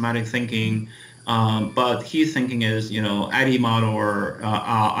about systematic thinking, but his thinking is, ADDIE model or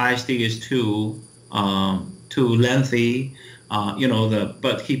ISD is too lengthy,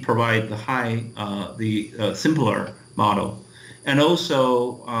 but he provides the simpler model, and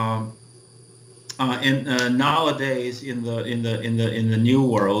also nowadays in the new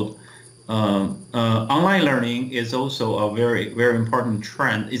world. Online learning is also a very, very important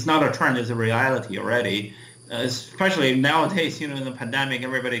trend. It's not a trend; it's a reality already. Especially nowadays, in the pandemic,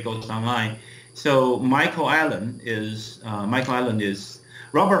 everybody goes online. So Michael Allen is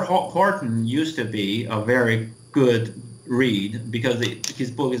Robert Horton used to be a very good read because his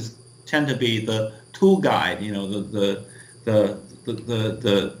book tend to be the tool guide.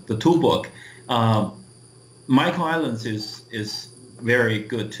 The tool book. Michael Allen's is very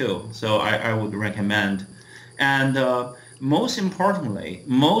good too, so I would recommend. And most importantly,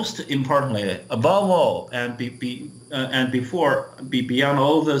 above all, and beyond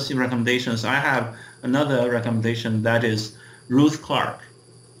all those recommendations, I have another recommendation that is Ruth Clark,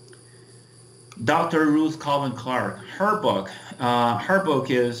 Dr. Ruth Colvin Clark. Her book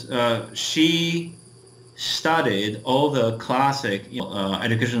is she studied all the classic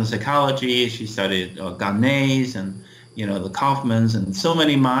educational psychology. She studied Gagnès and the Kaufmans and so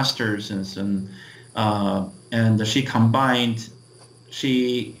many masters and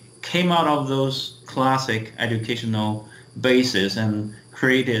she came out of those classic educational bases and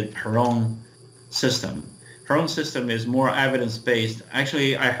created her own system. Her own system is more evidence-based.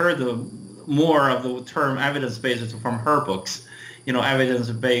 Actually, I heard more of the term evidence-based from her books.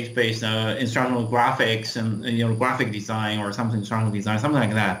 Evidence-based instructional graphics and graphic design or something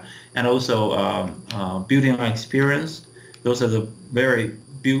like that, and also building on experience. Those are the very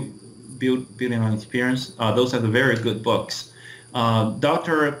building on experience. Those are the very good books.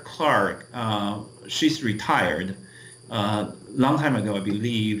 Dr. Clark, she's retired long time ago, I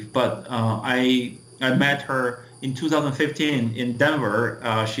believe, but I met her in 2015 in Denver.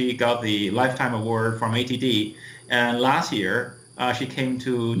 She got the Lifetime Award from ATD, and last year she came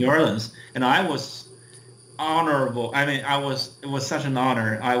to New Orleans, and I was honorable. I mean, it was such an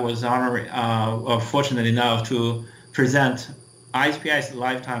honor. I was fortunate enough to present ISPI's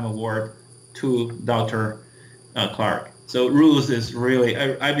Lifetime Award to Dr. Clark. So Ruth is really,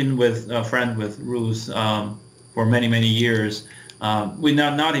 I've been a friend with Ruth for many, many years. We're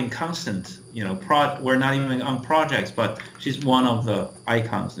not in constant, we're not even on projects, but she's one of the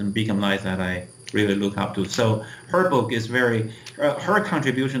icons and beacon lights that I really look up to. So her book is her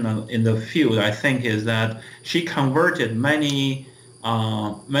contribution in the field, I think, is that she converted many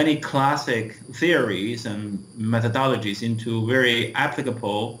classic theories and methodologies into very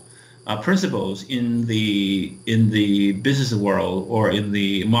applicable principles in the business world or in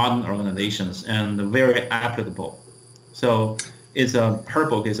the modern organizations, and very applicable. So her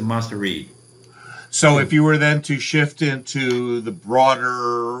book is a must read. So if you were then to shift into the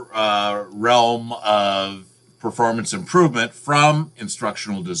broader realm of performance improvement from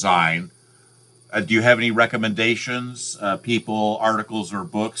instructional design, do you have any recommendations, people, articles, or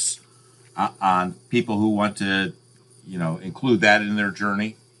books on people who want to, include that in their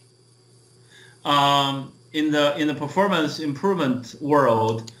journey? In the performance improvement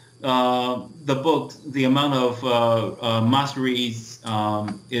world, the amount of must reads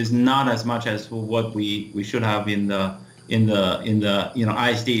is not as much as what we should have in the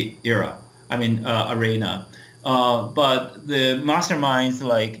ISD era. I mean arena. But the masterminds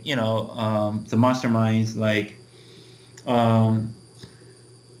like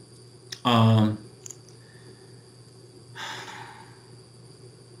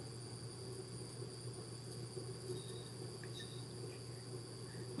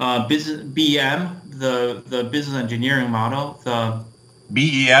business BEM, the business engineering model, the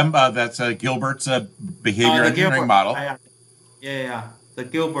BEM, that's Gilbert's behavior engineering model. The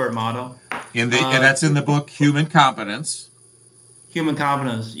Gilbert model. And that's in the book Human Competence. Human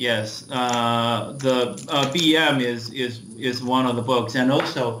Competence, yes. The BEM is one of the books, and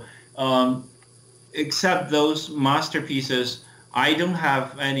also, except those masterpieces, I don't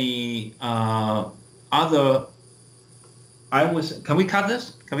have any other. Can we cut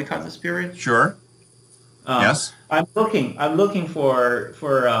this? Can we cut this period? Sure. Yes. I'm looking for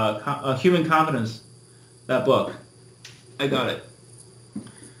Human Competence, that book. I got it.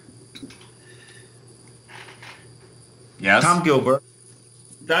 Yes. Tom Gilbert.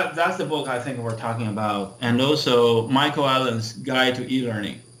 That's the book I think we're talking about, and also Michael Allen's Guide to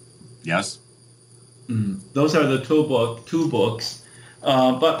E-Learning. Yes. Those are the two books.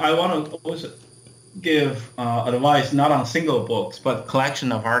 But I want to also give advice not on single books, but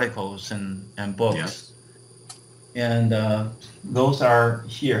collection of articles and books. Yes. And those are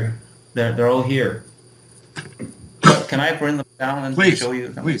here. They're all here. But can I bring them down and show you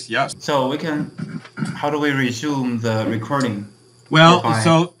them? Please, yes. So we can. How do we resume the recording? Well,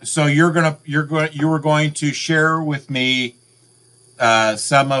 so you were going to share with me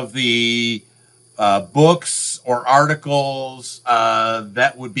some of the books or articles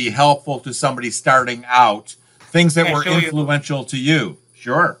that would be helpful to somebody starting out, things that were influential to you.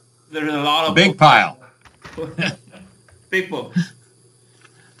 Sure. There's a lot of big pile. Big books.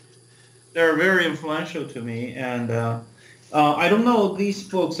 They're very influential to me, and I don't know if these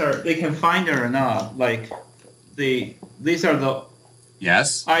books they can find it or not. Like these are the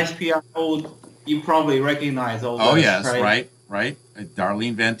ISPR old. You probably recognize all. Oh yes, right.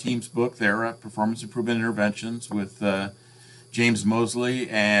 Darlene Van Teem's book there, Performance Improvement Interventions with James Mosley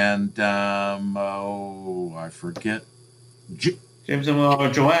and I forget.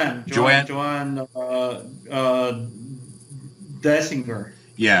 Joanne Dessinger.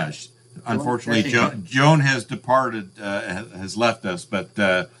 Yeah, unfortunately, Joan has departed, has left us, but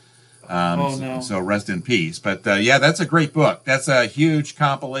so rest in peace. But yeah, that's a great book. That's a huge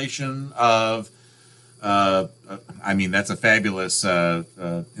compilation of. That's a fabulous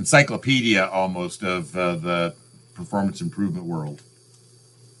encyclopedia almost of the performance improvement world.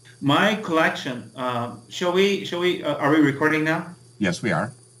 My collection. Shall we? Are we recording now? Yes, we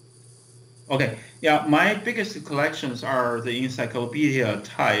are. Okay. Yeah, my biggest collections are the encyclopedia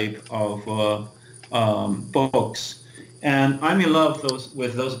type of books, and I'm in love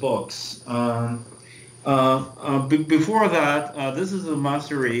with those books. Before that, this is a must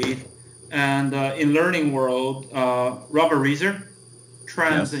read, and in learning world, Robert Reiser,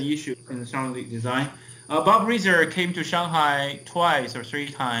 Trends and Issues in Shanghai Design. Bob Reiser came to Shanghai twice or three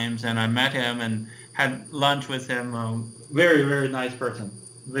times, and I met him and had lunch with him. Very, very nice person.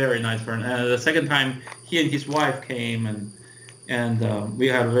 Very nice person. And the second time, he and his wife came, and we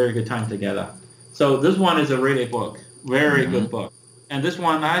had a very good time together. So this one is a really book, very good book. And this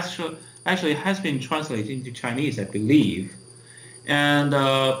one actually has been translated into Chinese, I believe. And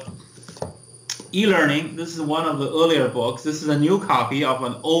e-learning, this is one of the earlier books. This is a new copy of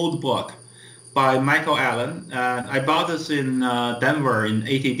an old book by Michael Allen. I bought this in Denver in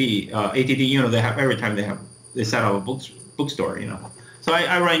ATD. ATD, they have every time they set up a bookstore, So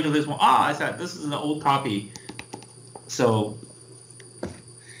I ran into this one. I said, this is an old copy. So,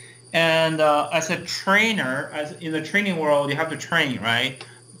 and as a trainer, in the training world, you have to train, right?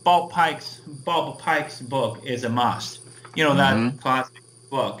 Bob Pike's book is a must. That classic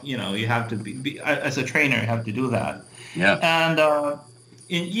book. You have to be as a trainer, you have to do that. Yeah. And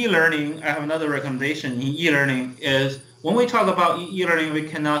in e-learning, I have another recommendation. In e-learning is when we talk about e-learning, we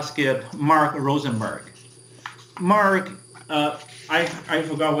cannot skip Mark Rosenberg. Mark. I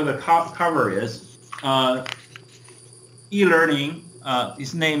forgot what the cover is. E-learning.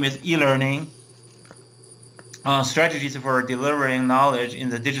 His name is E-learning. Strategies for delivering knowledge in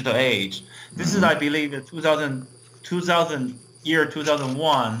the digital age. This is, I believe, the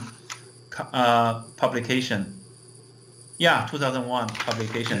 2001 publication. Yeah, 2001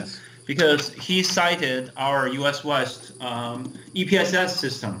 publication. Yes. Because he cited our U.S. West EPSS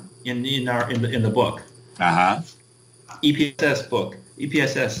system in the book. EPSS book,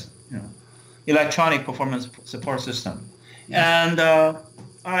 Electronic Performance Support System. And I'm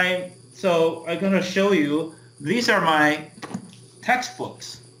going to show you, these are my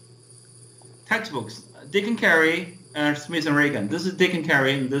textbooks, Dick and Carey and Smith and Reagan. This is Dick and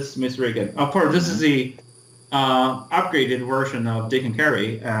Carey and this is Smith Reagan. Of course, this is the upgraded version of Dick and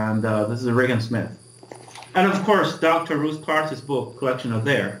Carey, and this is Reagan Smith. And of course, Dr. Ruth Clark's book collection are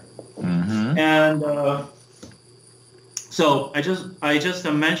there. And so I just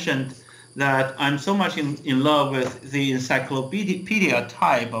mentioned that I'm so much in love with the encyclopedia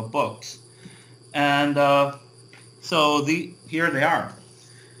type of books, and so here they are.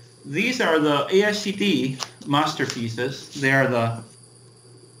 These are the ASCD masterpieces. They are the,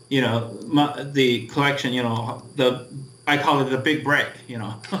 the collection, I call it the big break,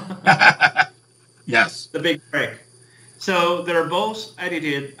 Yes. the big break. So they're both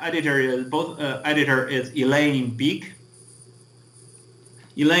edited. Editor is Elaine Beek.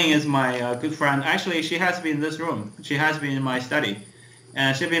 Elaine is my good friend. Actually, she has been in this room. She has been in my study.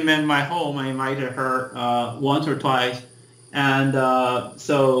 And she's been in my home. I invited her once or twice. And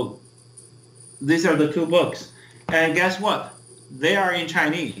so these are the two books. And guess what? They are in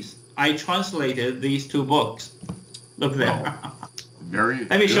Chinese. I translated these two books. Look there. Oh, very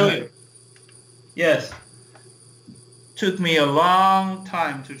Let me show you. Yes. Took me a long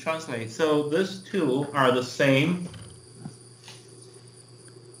time to translate. So these two are the same.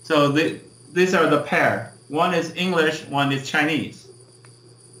 So these are the pair. One is English, one is Chinese.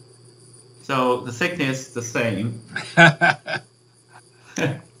 So the thickness is the same.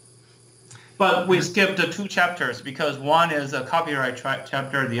 But we skipped the two chapters because one is a copyright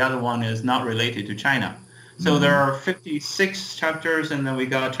chapter, the other one is not related to China. So there are 56 chapters, and then we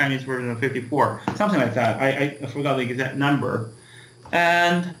got a Chinese version of 54, something like that. I forgot the exact number.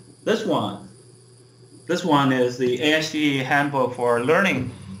 And this one is the ASTD handbook for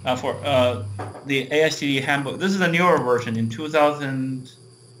learning, the ASTD handbook. This is a newer version in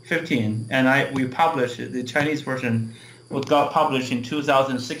 2015, and we published it. The Chinese version got published in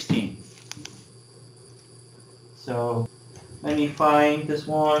 2016. So let me find this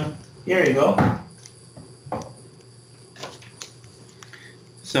one. Here you go.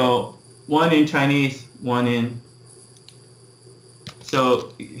 So one in Chinese, one in.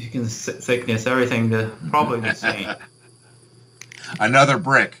 So you can thickness, everything probably the same. Another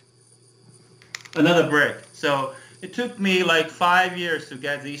brick. Another brick. So it took me like 5 years to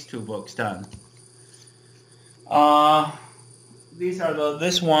get these two books done. These are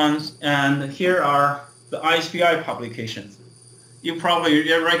this ones, and here are the ISPI publications. You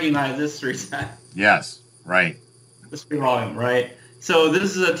probably recognize this three set. Yes, right. This volume, right? So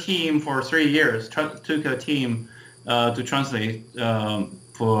this is a team for 3 years. Took a team to translate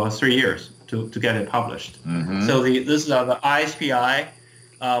for 3 years to get it published. Mm-hmm. So this is the ISPI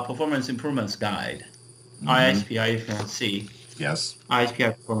Performance Improvements Guide. Mm-hmm. ISPI, if you can see. Yes.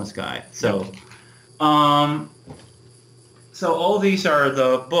 ISPI Performance Guide. So, so all these are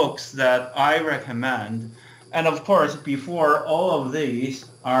the books that I recommend. And of course, before all of these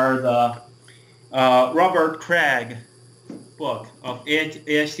are the Robert Craig book of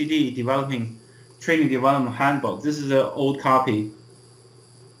ASTD Training Development Handbook. This is an old copy.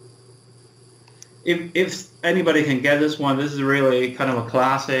 If anybody can get this one, this is really kind of a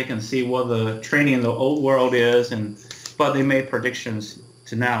classic, and see what the training in the old world is, but they made predictions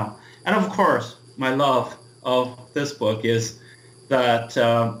to now. And of course, my love of this book is that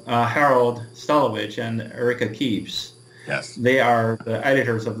Harold Stolovich and Erica Keeps. Yes. They are the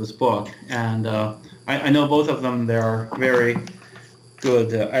editors of this book, and I know both of them. They are very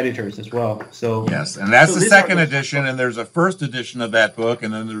good editors as well. So yes, and that's the second edition, and there's a first edition of that book,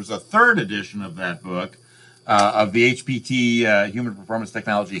 and then there's a third edition of that book, of the HPT Human Performance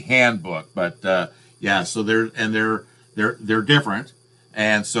Technology Handbook. But yeah, so they're different,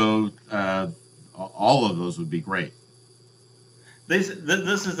 and so all of those would be great. This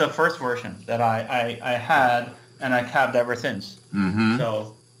is the first version that I had, and I kept ever since. Mm-hmm.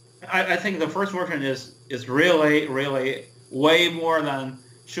 So I think the first version is really, really way more than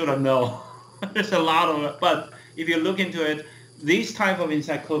should have known. There's a lot of it, but if you look into it, these type of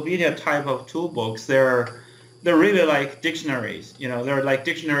encyclopedia type of toolbooks, they're really like dictionaries. They're like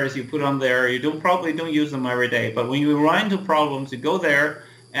dictionaries you put on there. You probably don't use them every day, but when you run into problems, you go there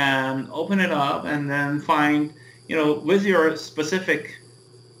and open it up, and then find, with your specific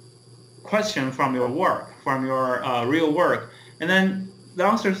question from your work, from your real work, and then the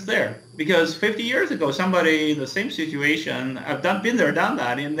answer's there. Because 50 years ago, somebody in the same situation been there, done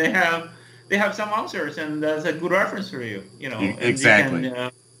that, and they have some answers, and that's a good reference for you. Exactly.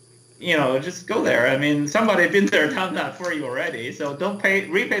 You can, just go there. I mean, somebody been there, done that for you already. So don't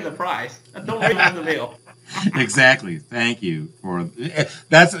repay the price. Don't refund the bill. Exactly. Thank you for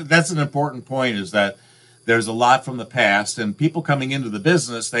that's an important point. Is that there's a lot from the past, and people coming into the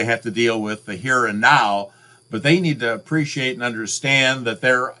business, they have to deal with the here and now. But they need to appreciate and understand that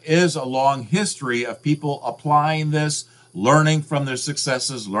there is a long history of people applying this, learning from their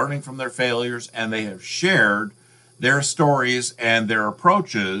successes, learning from their failures, and they have shared their stories and their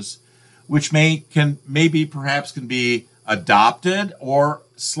approaches, which maybe perhaps can be adopted or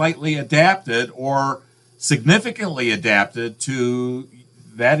slightly adapted or significantly adapted to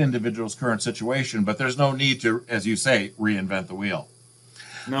that individual's current situation. But there's no need to, as you say, reinvent the wheel.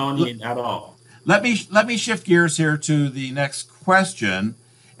 No need at all. Let me shift gears here to the next question,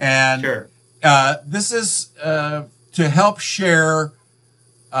 and Sure. this is to help share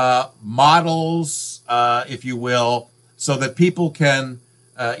models, if you will, so that people can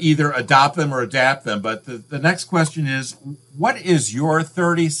either adopt them or adapt them. But the next question is, what is your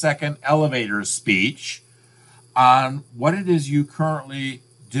 30-second elevator speech on what it is you currently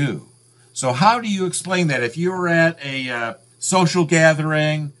do? So how do you explain that? If you were at a social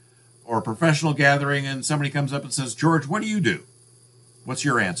gathering or a professional gathering and somebody comes up and says, George, what do you do? What's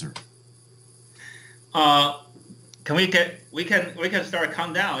your answer? Can we can start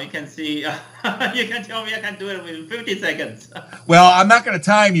countdown? You can see. You can tell me I can do it within 50 seconds. Well, I'm not going to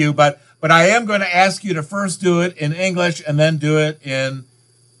time you, but I am going to ask you to first do it in English and then do it in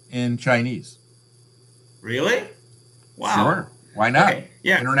Chinese. Really? Wow. Sure. Why not? Okay.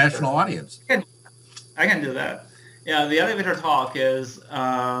 Yeah. International audience. I can do that. Yeah. The elevator talk is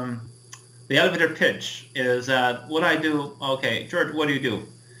the elevator pitch is what I do. Okay, George, what do you do?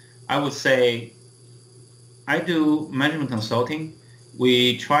 I would say I do management consulting.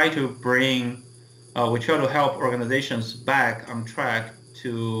 We try to help organizations back on track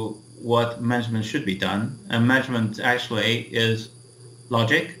to what management should be done. And management actually is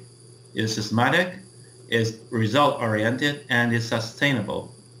logic, is systematic, is result-oriented, and is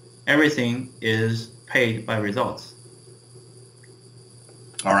sustainable. Everything is paid by results.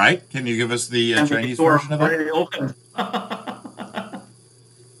 All right. Can you give us the Chinese version of that? Open.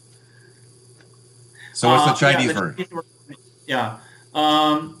 So what's the Chinese version? Yeah.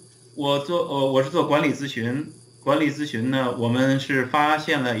 我是做管理咨询。管理咨询呢，我们是发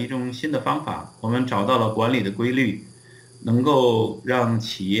现了一种新的方法，我们找到了管理的规律，能够让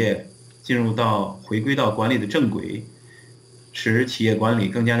企业回归到管理的正轨，使企业管理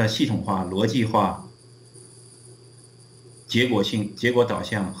更加的系统化、逻辑化、结果性、结果导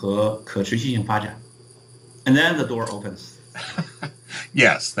向和可持续性发展。And then the door opens.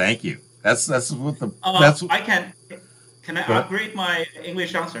 Yes, thank you. That's what the Can I upgrade my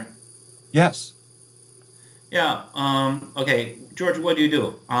English answer? Yes. Yeah. Okay, George, what do you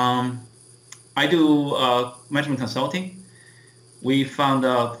do? I do management consulting. We found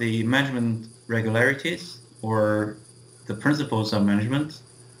out the management regularities or the principles of management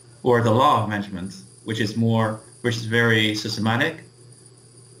or the law of management, which is very systematic,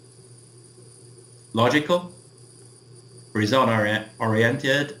 logical,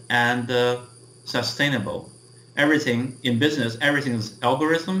 result-oriented, and sustainable. Everything in business, everything is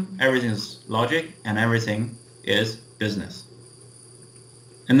algorithm, everything is logic, and everything is business.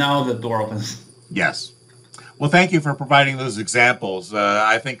 And now the door opens. Yes. Well, thank you for providing those examples.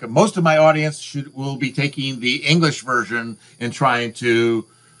 I think most of my audience will be taking the English version and trying to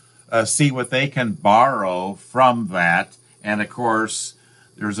see what they can borrow from that. And of course,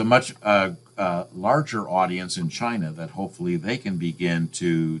 there's a much larger audience in China that hopefully they can begin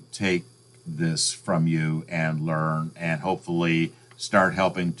to take this from you and learn and hopefully start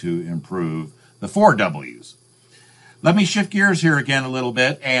helping to improve the 4 W's. Let me shift gears here again a little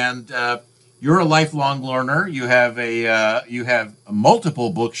bit. And you're a lifelong learner. You have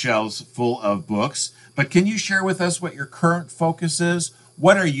multiple bookshelves full of books. But can you share with us what your current focus is?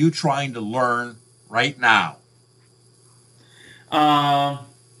 What are you trying to learn right now? I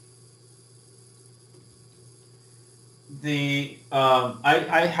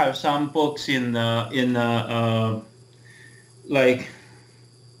have some books in like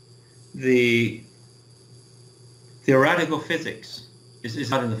the theoretical physics. It's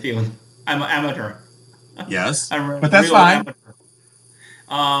not in the field. I'm an amateur. Yes, I'm but that's fine.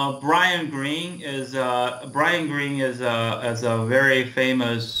 Brian Greene is a very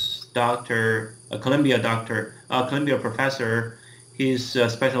famous doctor, a Columbia professor. He's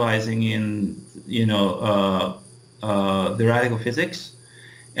specializing in theoretical physics,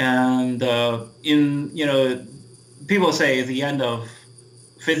 and people say the end of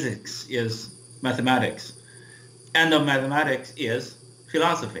physics is mathematics. End of mathematics is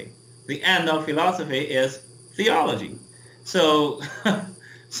philosophy. The end of philosophy is theology. So,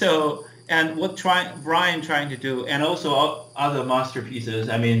 and what Brian trying to do, and also other masterpieces.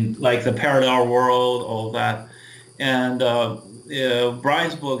 I mean, like the parallel world, all that. And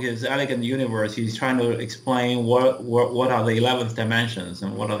Brian's book is Elegant Universe. He's trying to explain what are the 11th dimensions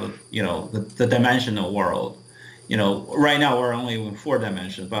and what are the dimensional world. Right now we're only in 4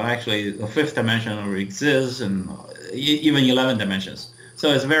 dimensions, but actually the 5th dimension exists, and even 11 dimensions. So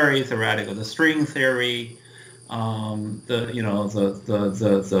it's very theoretical. The string theory, the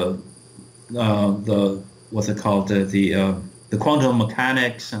what's it called, the quantum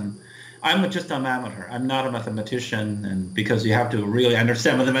mechanics, and I'm just an amateur. I'm not a mathematician, and because you have to really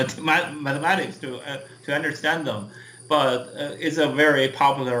understand mathematics to understand them. But it's a very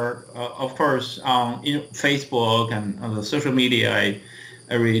popular, of course, on Facebook and on the social media.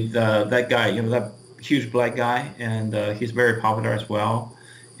 I read that guy, that huge black guy, and he's very popular as well.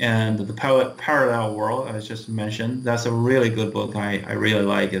 And the Parallel World, I just mentioned, that's a really good book. I really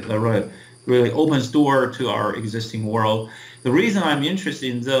like it. It really opens door to our existing world. The reason I'm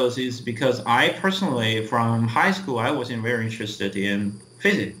interested in those is because I personally, from high school, I was very interested in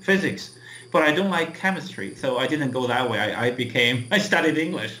physics, but I don't like chemistry, so I didn't go that way. I studied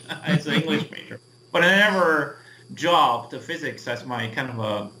English as an English major, but I never dropped physics as my kind of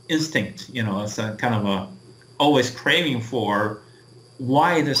a instinct, as a kind of a always craving for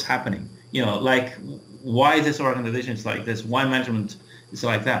why this happening, like why this organization is like this, why management is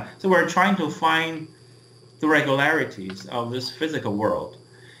like that. So we're trying to find the regularities of this physical world.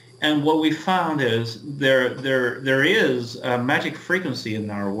 And what we found is there is a magic frequency in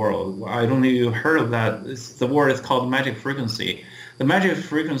our world. I don't know if you've heard of that. The word is called magic frequency. The magic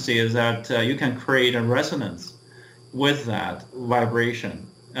frequency is that you can create a resonance with that vibration.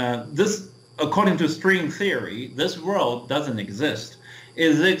 This, according to string theory, this world doesn't exist.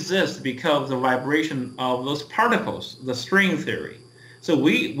 It exists because of the vibration of those particles, the string theory. So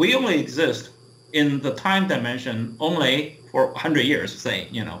we only exist in the time dimension only for 100 years, say,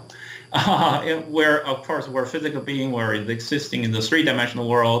 where, of course, we're physical being, we're existing in the three-dimensional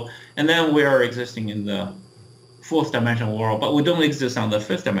world, and then we are existing in the fourth dimensional world, but we don't exist on the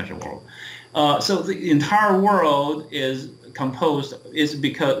fifth dimensional world. So the entire world exists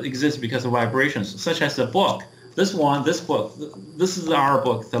because of vibrations, such as the book. This book, this is our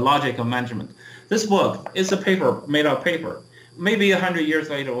book, The Logic of Management. This book is a paper made of paper. Maybe 100 years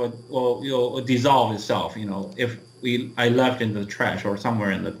later will dissolve itself, if I left in the trash or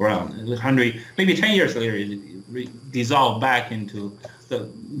somewhere in the ground. Maybe 10 years later, it dissolve back into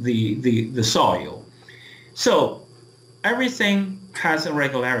the soil. So everything has a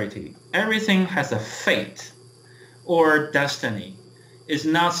regularity. Everything has a fate or destiny. It's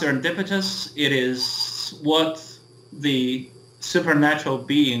not serendipitous. It is what the supernatural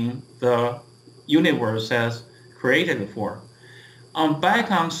being, the universe, has created it for.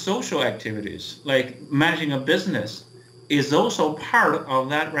 Back on social activities, like managing a business, is also part of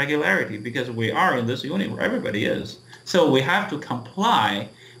that regularity because we are in this universe. Everybody is. So we have to comply.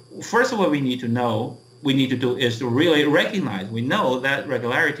 First of all, we need to do is to really recognize, we know that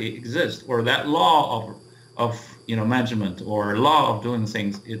regularity exists, or that law of management or law of doing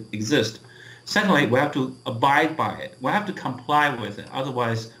things, it exists. Secondly, we have to abide by it. We have to comply with it.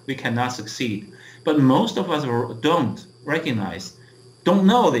 Otherwise, we cannot succeed. But most of us don't recognize, don't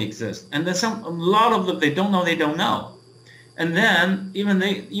know they exist. And there's a lot of them, they don't know they don't know. And then even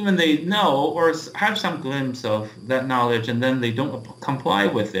they know or have some glimpse of that knowledge, and then they don't comply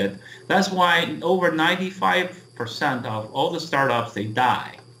with it. That's why over 95% of all the startups, they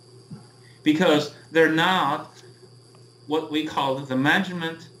die. Because they're not what we call the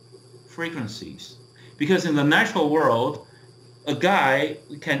management frequencies. Because in the natural world, a guy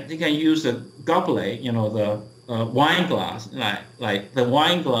can use a goblet, the wine glass, like the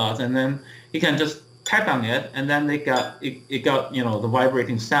wine glass, and then he can just tap on it, and then it got the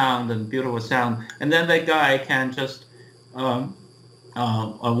vibrating sound and beautiful sound, and then that guy can just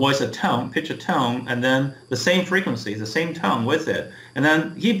voice a tone, pitch a tone, and then the same frequency, the same tone with it, and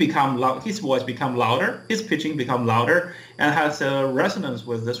then his voice become louder, his pitching become louder, and has a resonance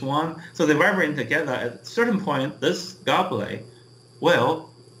with this one. So they vibrate together. At a certain point, this goblet will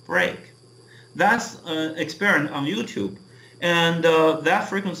break. That's an experiment on YouTube, and that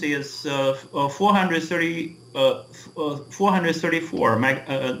frequency is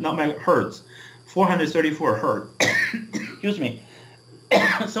 434 hertz, 434 hertz. Excuse me.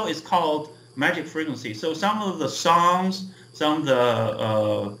 So it's called magic frequency. So some of the songs, some of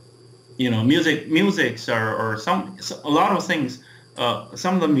the musics or a lot of things.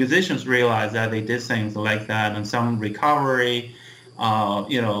 Some of the musicians realize that they did things like that, and some recovery, health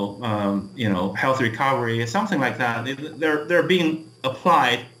recovery, something like that. They're being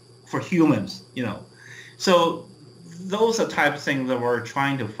applied for humans, So those are type of things that we're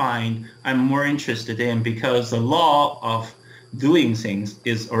trying to find. I'm more interested in because the law of doing things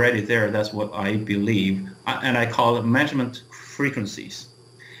is already there. That's what I believe, and I call it management frequencies.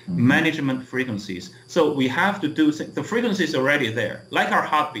 Mm-hmm. Management frequencies. So we have to do things. The frequency is already there, like our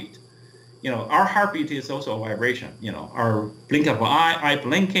heartbeat. Our heartbeat is also a vibration. Our blink of an eye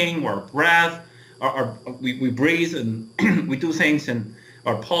blinking, or breath, we breathe and we do things, and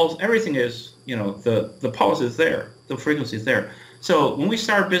our pulse. Everything is, the pulse is there, the frequency is there. So when we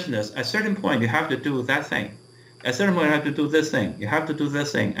start business, at a certain point, you have to do that thing. At a certain point, you have to do this thing. You have to do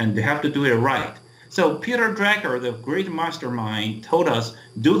this thing, and you have to do it right. So Peter Drucker, the great mastermind, told us,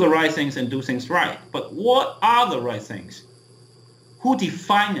 do the right things and do things right. But what are the right things? Who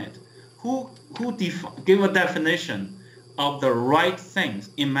define it? Who give a definition of the right things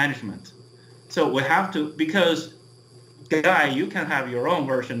in management? So we have to, because Guy, you can have your own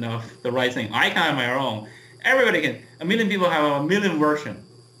version of the right thing. I can have my own. Everybody can. A million people have a million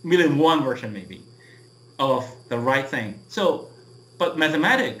one version maybe, of the right thing. So, but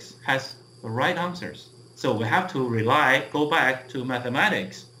mathematics has the right answers. So we have to go back to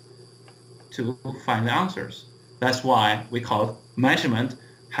mathematics to find the answers. That's why we call management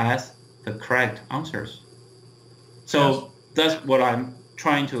has the correct answers. So that's what I'm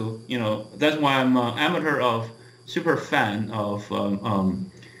trying to, that's why I'm an amateur of, super fan of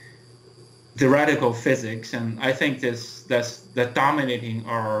theoretical physics, and I think that's dominating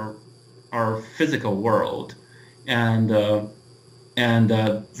our physical world, and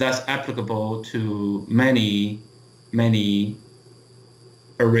that's applicable to many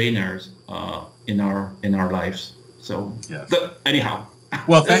arenas in our lives. So anyhow,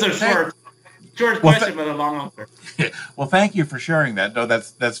 well, that's a short question, but a long answer. Well, thank you for sharing that. No,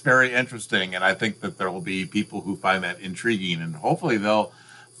 that's very interesting, and I think that there will be people who find that intriguing, and hopefully they'll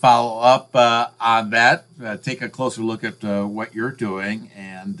follow up on that, take a closer look at what you're doing,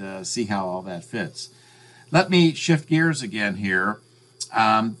 and see how all that fits. Let me shift gears again here.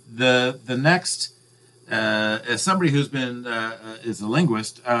 The next, as somebody who's been is a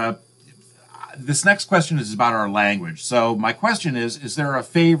linguist. This next question is about our language. So my question is there a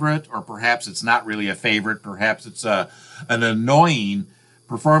favorite, or perhaps it's not really a favorite, perhaps it's an annoying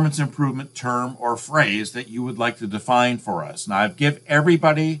performance improvement term or phrase that you would like to define for us? Now, I've give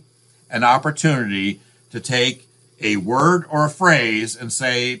everybody an opportunity to take a word or a phrase and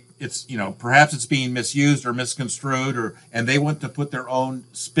say it's, perhaps it's being misused or misconstrued, and they want to put their own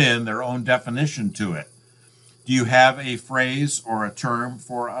spin, their own definition to it. Do you have a phrase or a term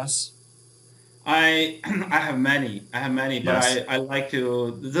for us? I have many, but yes. I like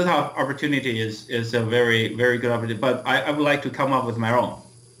to, this opportunity is a very, very good opportunity, but I would like to come up with my own.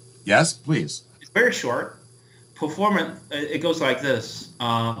 Yes, please. It's very short. Performance, it goes like this.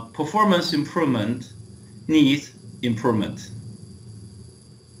 Performance improvement needs improvement.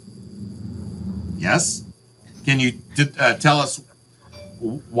 Yes. Can you tell us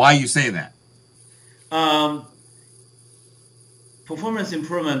why you say that? Performance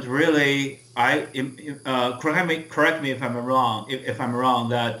improvement really, correct me if I'm wrong. If I'm wrong,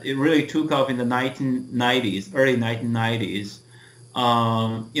 that it really took off in the 1990s, early 1990s.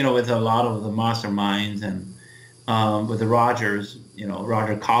 With a lot of the masterminds and with the Rogers,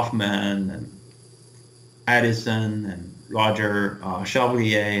 Roger Kaufman and Edison and Roger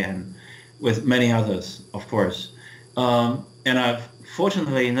Chevalier, and with many others, of course. And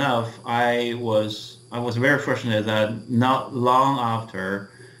fortunately enough, I was very fortunate that not long after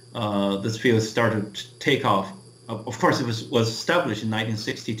this field started to take off. Of course, it was established in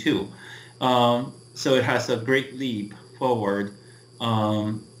 1962, so it has a great leap forward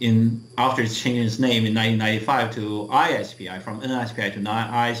after it's changing its name in 1995 to ISPI, from NSPI to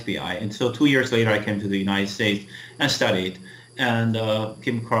ISPI. And so 2 years later, I came to the United States and studied, and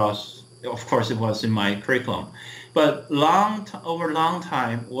came across. Of course, it was in my curriculum. But over a long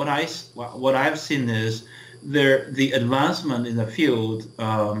time, what I've seen is the advancement in the field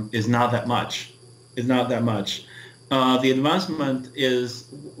is not that much. It's not that much. The advancement is,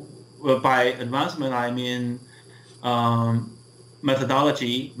 by advancement I mean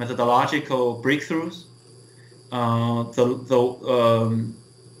methodological breakthroughs,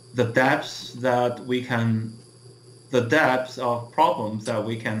 the depths of problems that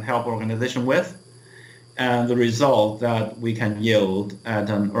we can help organization with, and the result that we can yield at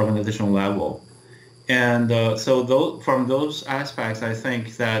an organizational level. And from those aspects, I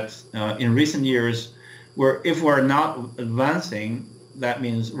think that in recent years, if we're not advancing, that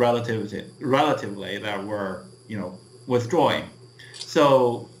means relatively that we're withdrawing.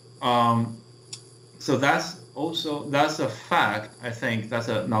 So that's a fact. I think that's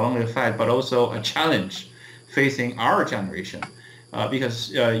not only a fact, but also a challenge facing our generation.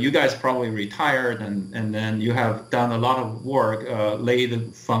 Because you guys probably retired, and then you have done a lot of work, laid the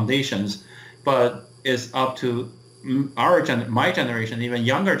foundations, but it's up to my generation, even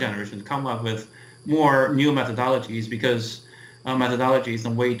younger generation, to come up with more new methodologies, because methodologies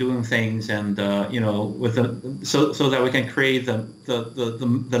and way of doing things, and so that we can create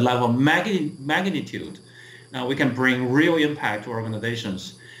the level of magnitude. Now we can bring real impact to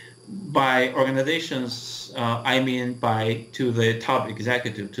organizations. by organizations, I mean to the top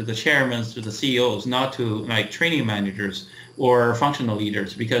executive, to the chairmen, to the CEOs, not to like training managers or functional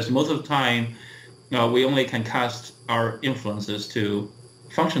leaders, because most of the time we only can cast our influences to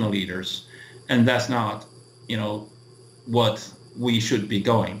functional leaders, and that's not, what we should be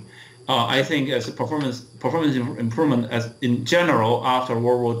going. I think as a performance improvement as in general after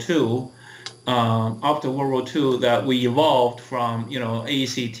World War II, that we evolved from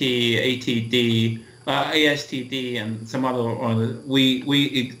ACT, ATD, ASTD, and some other.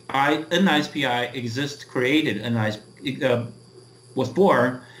 NISPI was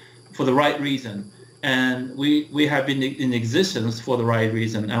born for the right reason, and we have been in existence for the right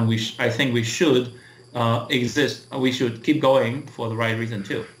reason, and I think we should exist. We should keep going for the right reason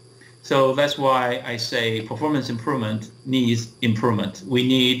too. So that's why I say performance improvement needs improvement. We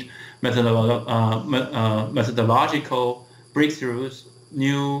need methodological breakthroughs,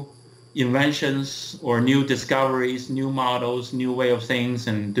 new inventions or new discoveries, new models, new way of things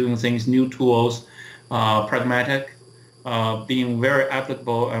and doing things, new tools, pragmatic, being very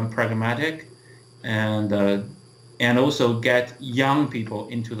applicable and pragmatic, and also get young people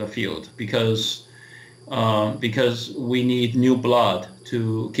into the field because we need new blood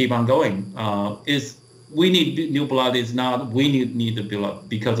to keep on going. We need new blood is not we need the blood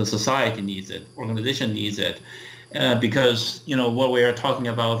because the society needs it, organization needs it, because what we are talking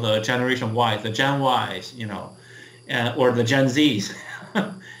about, the Generation Y, the Gen Ys, or the Gen Zs.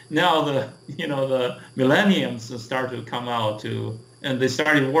 Now the millennials start to come out and they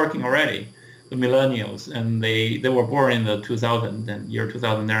started working already. The millennials, and they were born in the 2000 and year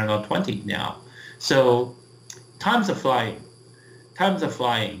 2000. They're about 20 now. So times are flying,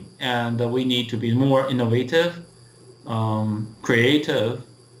 and we need to be more innovative, creative,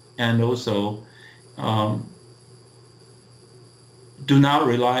 and also do not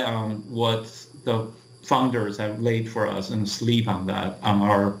rely on what the founders have laid for us and sleep on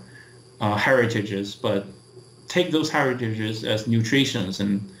our heritages, but take those heritages as nutritions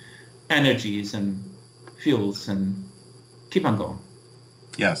and energies and fuels and keep on going.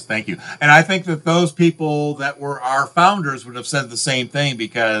 Yes, thank you. And I think that those people that were our founders would have said the same thing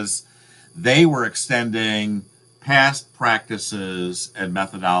because they were extending past practices and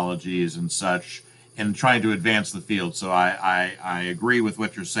methodologies and such and trying to advance the field. So I agree with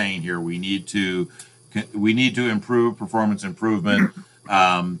what you're saying here. We need to improve performance improvement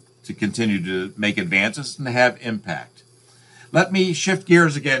to continue to make advances and to have impact. Let me shift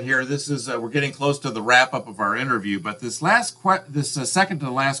gears again here. This is we're getting close to the wrap up of our interview, but this second to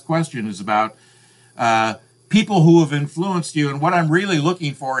the last question is about people who have influenced you. And what I'm really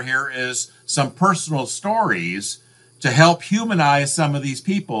looking for here is some personal stories to help humanize some of these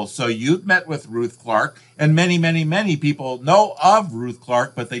people. So you've met with Ruth Clark, and many, many, many people know of Ruth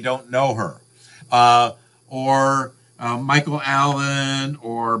Clark, but they don't know her. Or Michael Allen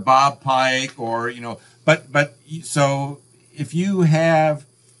or Bob Pike, or so if you have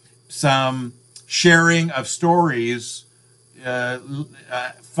some sharing of stories,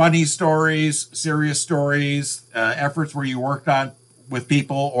 funny stories, serious stories, efforts where you worked on with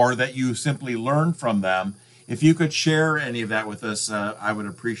people or that you simply learned from them, if you could share any of that with us, I would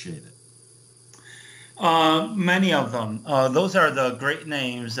appreciate it. Many of them. Those are the great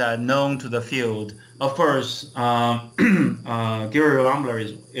names known to the field. Of course, Gary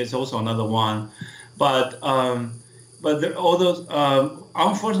Rumbler is also another one, but all those.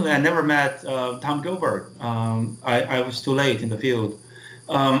 Unfortunately, I never met Tom Gilbert. I was too late in the field.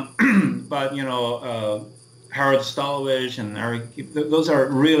 But Harold Stolowich and Eric. Those are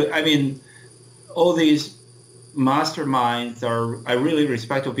really. I mean, all these masterminds I really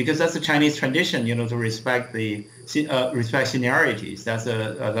respect because that's the Chinese tradition, to respect respect seniorities. That's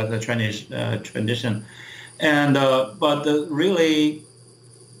a Chinese tradition, and but really.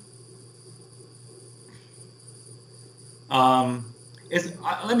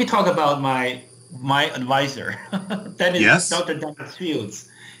 Let me talk about my advisor. That is yes. Dr. Dennis Fields.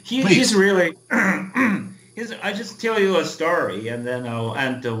 He's really. I just tell you a story, and then I'll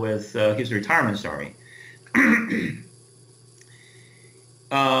end with his retirement story. When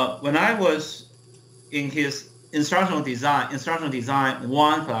I was in his instructional design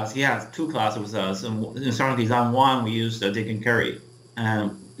 1 class, he has 2 classes with us. And instructional design 1, we used Dick and Curry,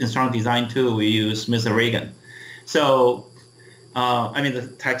 and instructional design 2, we used Smith and Reagan. So,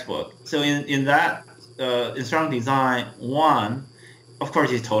 the textbook. So in that instructional design 1, of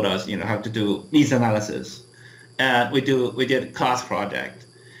course, he told us, how to do needs analysis, and we did class project,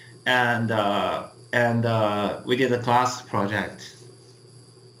 and we did a class project,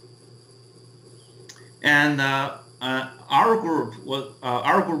 and our group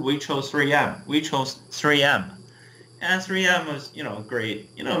we chose 3M. We chose 3M, and 3M was great.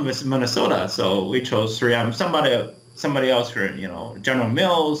 It's Minnesota, so we chose 3M. Somebody else, General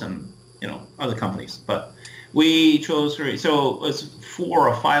Mills and other companies, but we chose 3. So it's 4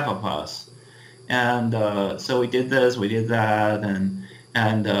 or 5 of us, and so we did this, we did that, and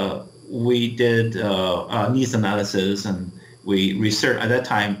we did needs analysis, and we researched. At that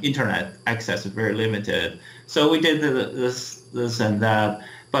time, internet access was very limited, so we did this and that.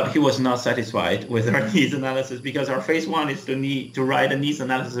 But he was not satisfied with our needs analysis, because our phase 1 is to write a needs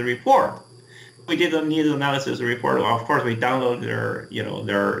analysis report. We did a needs analysis report. Of course, we downloaded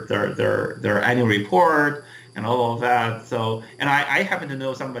their annual report and all of that. So, and I happen to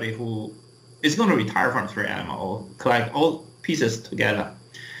know somebody who is going to retire from 3M. I'll collect all pieces together.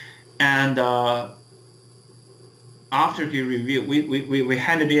 And after he reviewed, we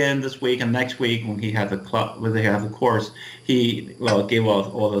handed in this week, and next week when he had the course, he gave us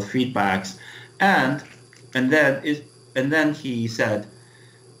all the feedbacks, and then he said,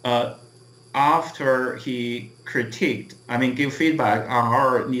 after he gave feedback on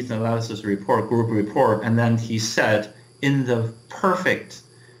our needs analysis report, group report, and then he said in the perfect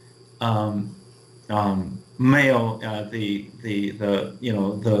male, the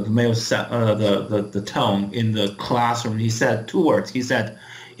tone in the classroom, he said 2 words. He said,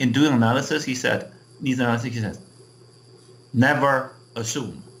 in doing analysis, needs analysis, he said, never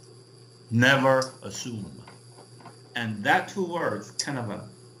assume, never assume. And that 2 words kind of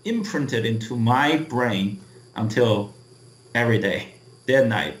imprinted into my brain until every day and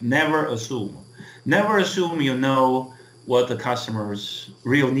night. Never assume. Never assume you know what the customer's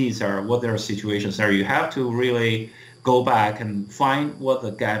real needs are, what their situations are. You have to really go back and find what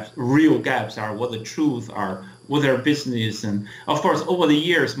the real gaps are, what the truth are, what their business. And of course, over the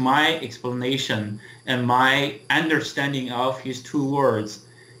years, my explanation and my understanding of his 2 words,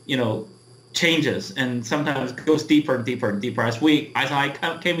 changes, and sometimes goes deeper and deeper and deeper as I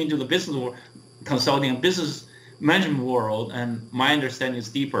came into the business consulting and business management world, and my understanding is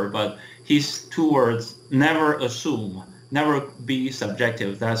deeper. But his 2 words, never assume, never be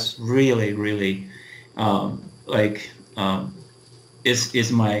subjective, that's really, really is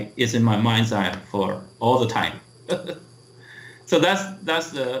in my mind's eye for all the time. So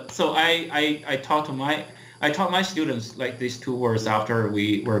I taught my students like these 2 words after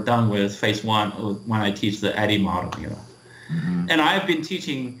we were done with phase 1 when I teach the EDDI model, Mm-hmm. And I've been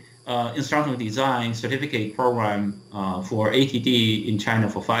teaching instructional design certificate program for ATD in China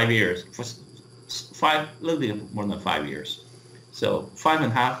for 5 years, a little bit more than 5 years, so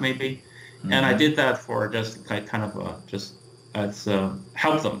 5.5 maybe. Mm-hmm. And I did that for just help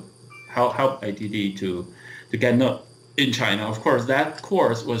ATD to get in China. Of course, that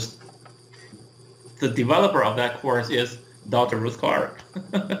course was. The developer of that course is Dr. Ruth Clark.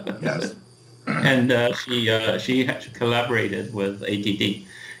 Yes. And she collaborated with ATD,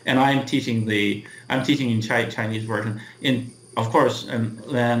 and I'm teaching in Chinese version. Of course, and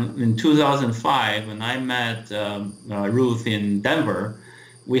then in 2005, when I met Ruth in Denver,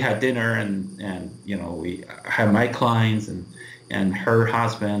 we had dinner, and we had my clients and her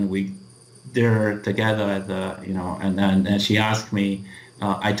husband. We dinner together at the and she asked me.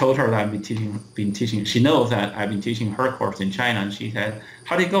 I told her that I've been teaching. She knows that I've been teaching her course in China, and she said,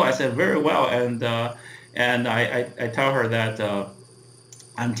 "How did it go?" I said, "Very well." And I tell her that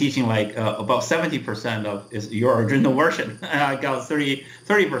I'm teaching like about 70% of is your original version, and I got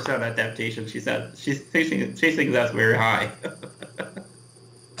 30% adaptation. She said she thinks that's very high.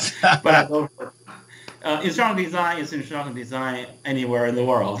 But I told her, instructional design is instructional design anywhere in the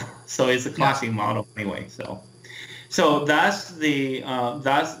world, so it's a classic model anyway. So that's the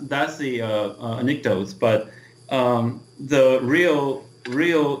anecdotes, but the real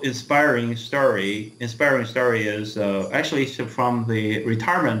inspiring story is actually from the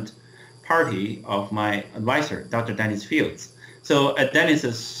retirement party of my advisor, Dr. Dennis Fields. So at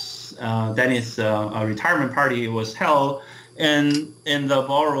Dennis's retirement party was held in the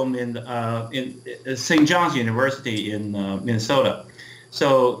ballroom in St. John's University in Minnesota.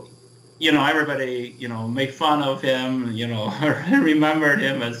 So everybody, made fun of him, remembered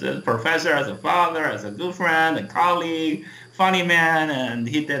him as a professor, as a father, as a good friend, a colleague, funny man, and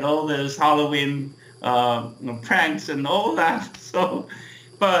he did all this Halloween pranks and all that. So,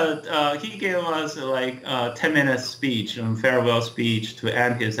 but he gave us like a 10-minute speech, farewell speech to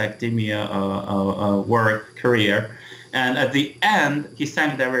end his academia work career. And at the end, he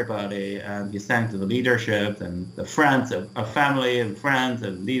thanked everybody, and he thanked the leadership and the friends, family and friends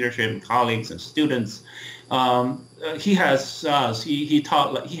and leadership and colleagues and students. He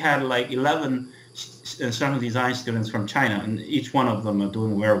taught, he had like 11 instructional design students from China, and each one of them are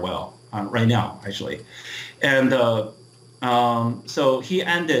doing very well right now, actually. And so he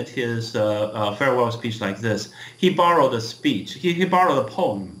ended his farewell speech like this. He borrowed a speech. He borrowed a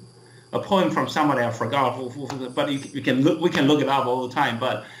poem from somebody I forgot, but we can look it up all the time.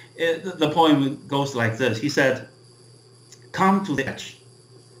 But the poem goes like this. He said, "Come to the edge.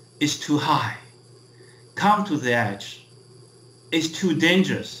 It's too high. Come to the edge. It's too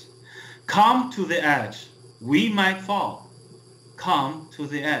dangerous. Come to the edge. We might fall. Come to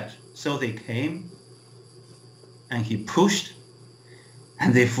the edge." So they came, and he pushed,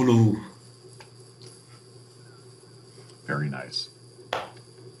 and they flew. Very nice.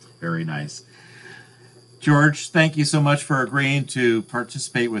 Very nice. George, thank you so much for agreeing to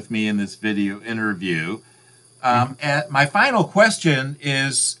participate with me in this video interview. And my final question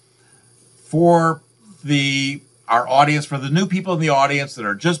is for our audience, for the new people in the audience that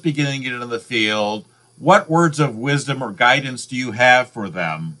are just beginning to get into the field. What words of wisdom or guidance do you have for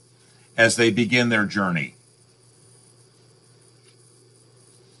them as they begin their journey?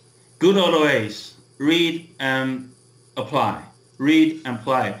 Good always. Read and apply. Read and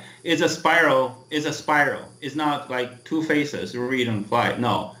apply. It's a spiral. It's a spiral. It's not like two faces. Read and apply.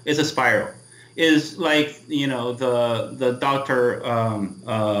 No, it's a spiral. It's like, you know, the Dr.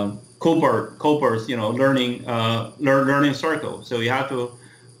 Colbert's, you know, learning circle. So you have to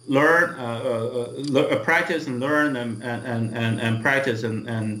learn, practice and learn and practice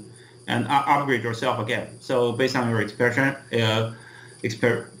and upgrade yourself again. So based on your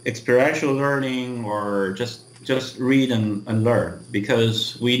experiential learning, or just read and learn,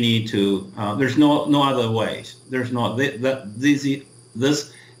 because we need to. There's no other ways. There's no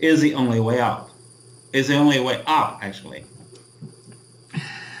this is the only way out. It's the only way up, actually.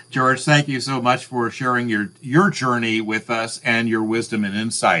 George, thank you so much for sharing your journey with us and your wisdom and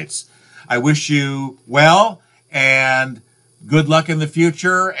insights. I wish you well and good luck in the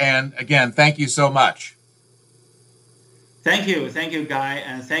future. And again, thank you so much. Thank you, Guy,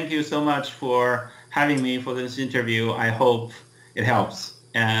 and thank you so much for having me for this interview. I hope it helps,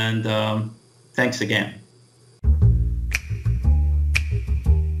 and thanks again.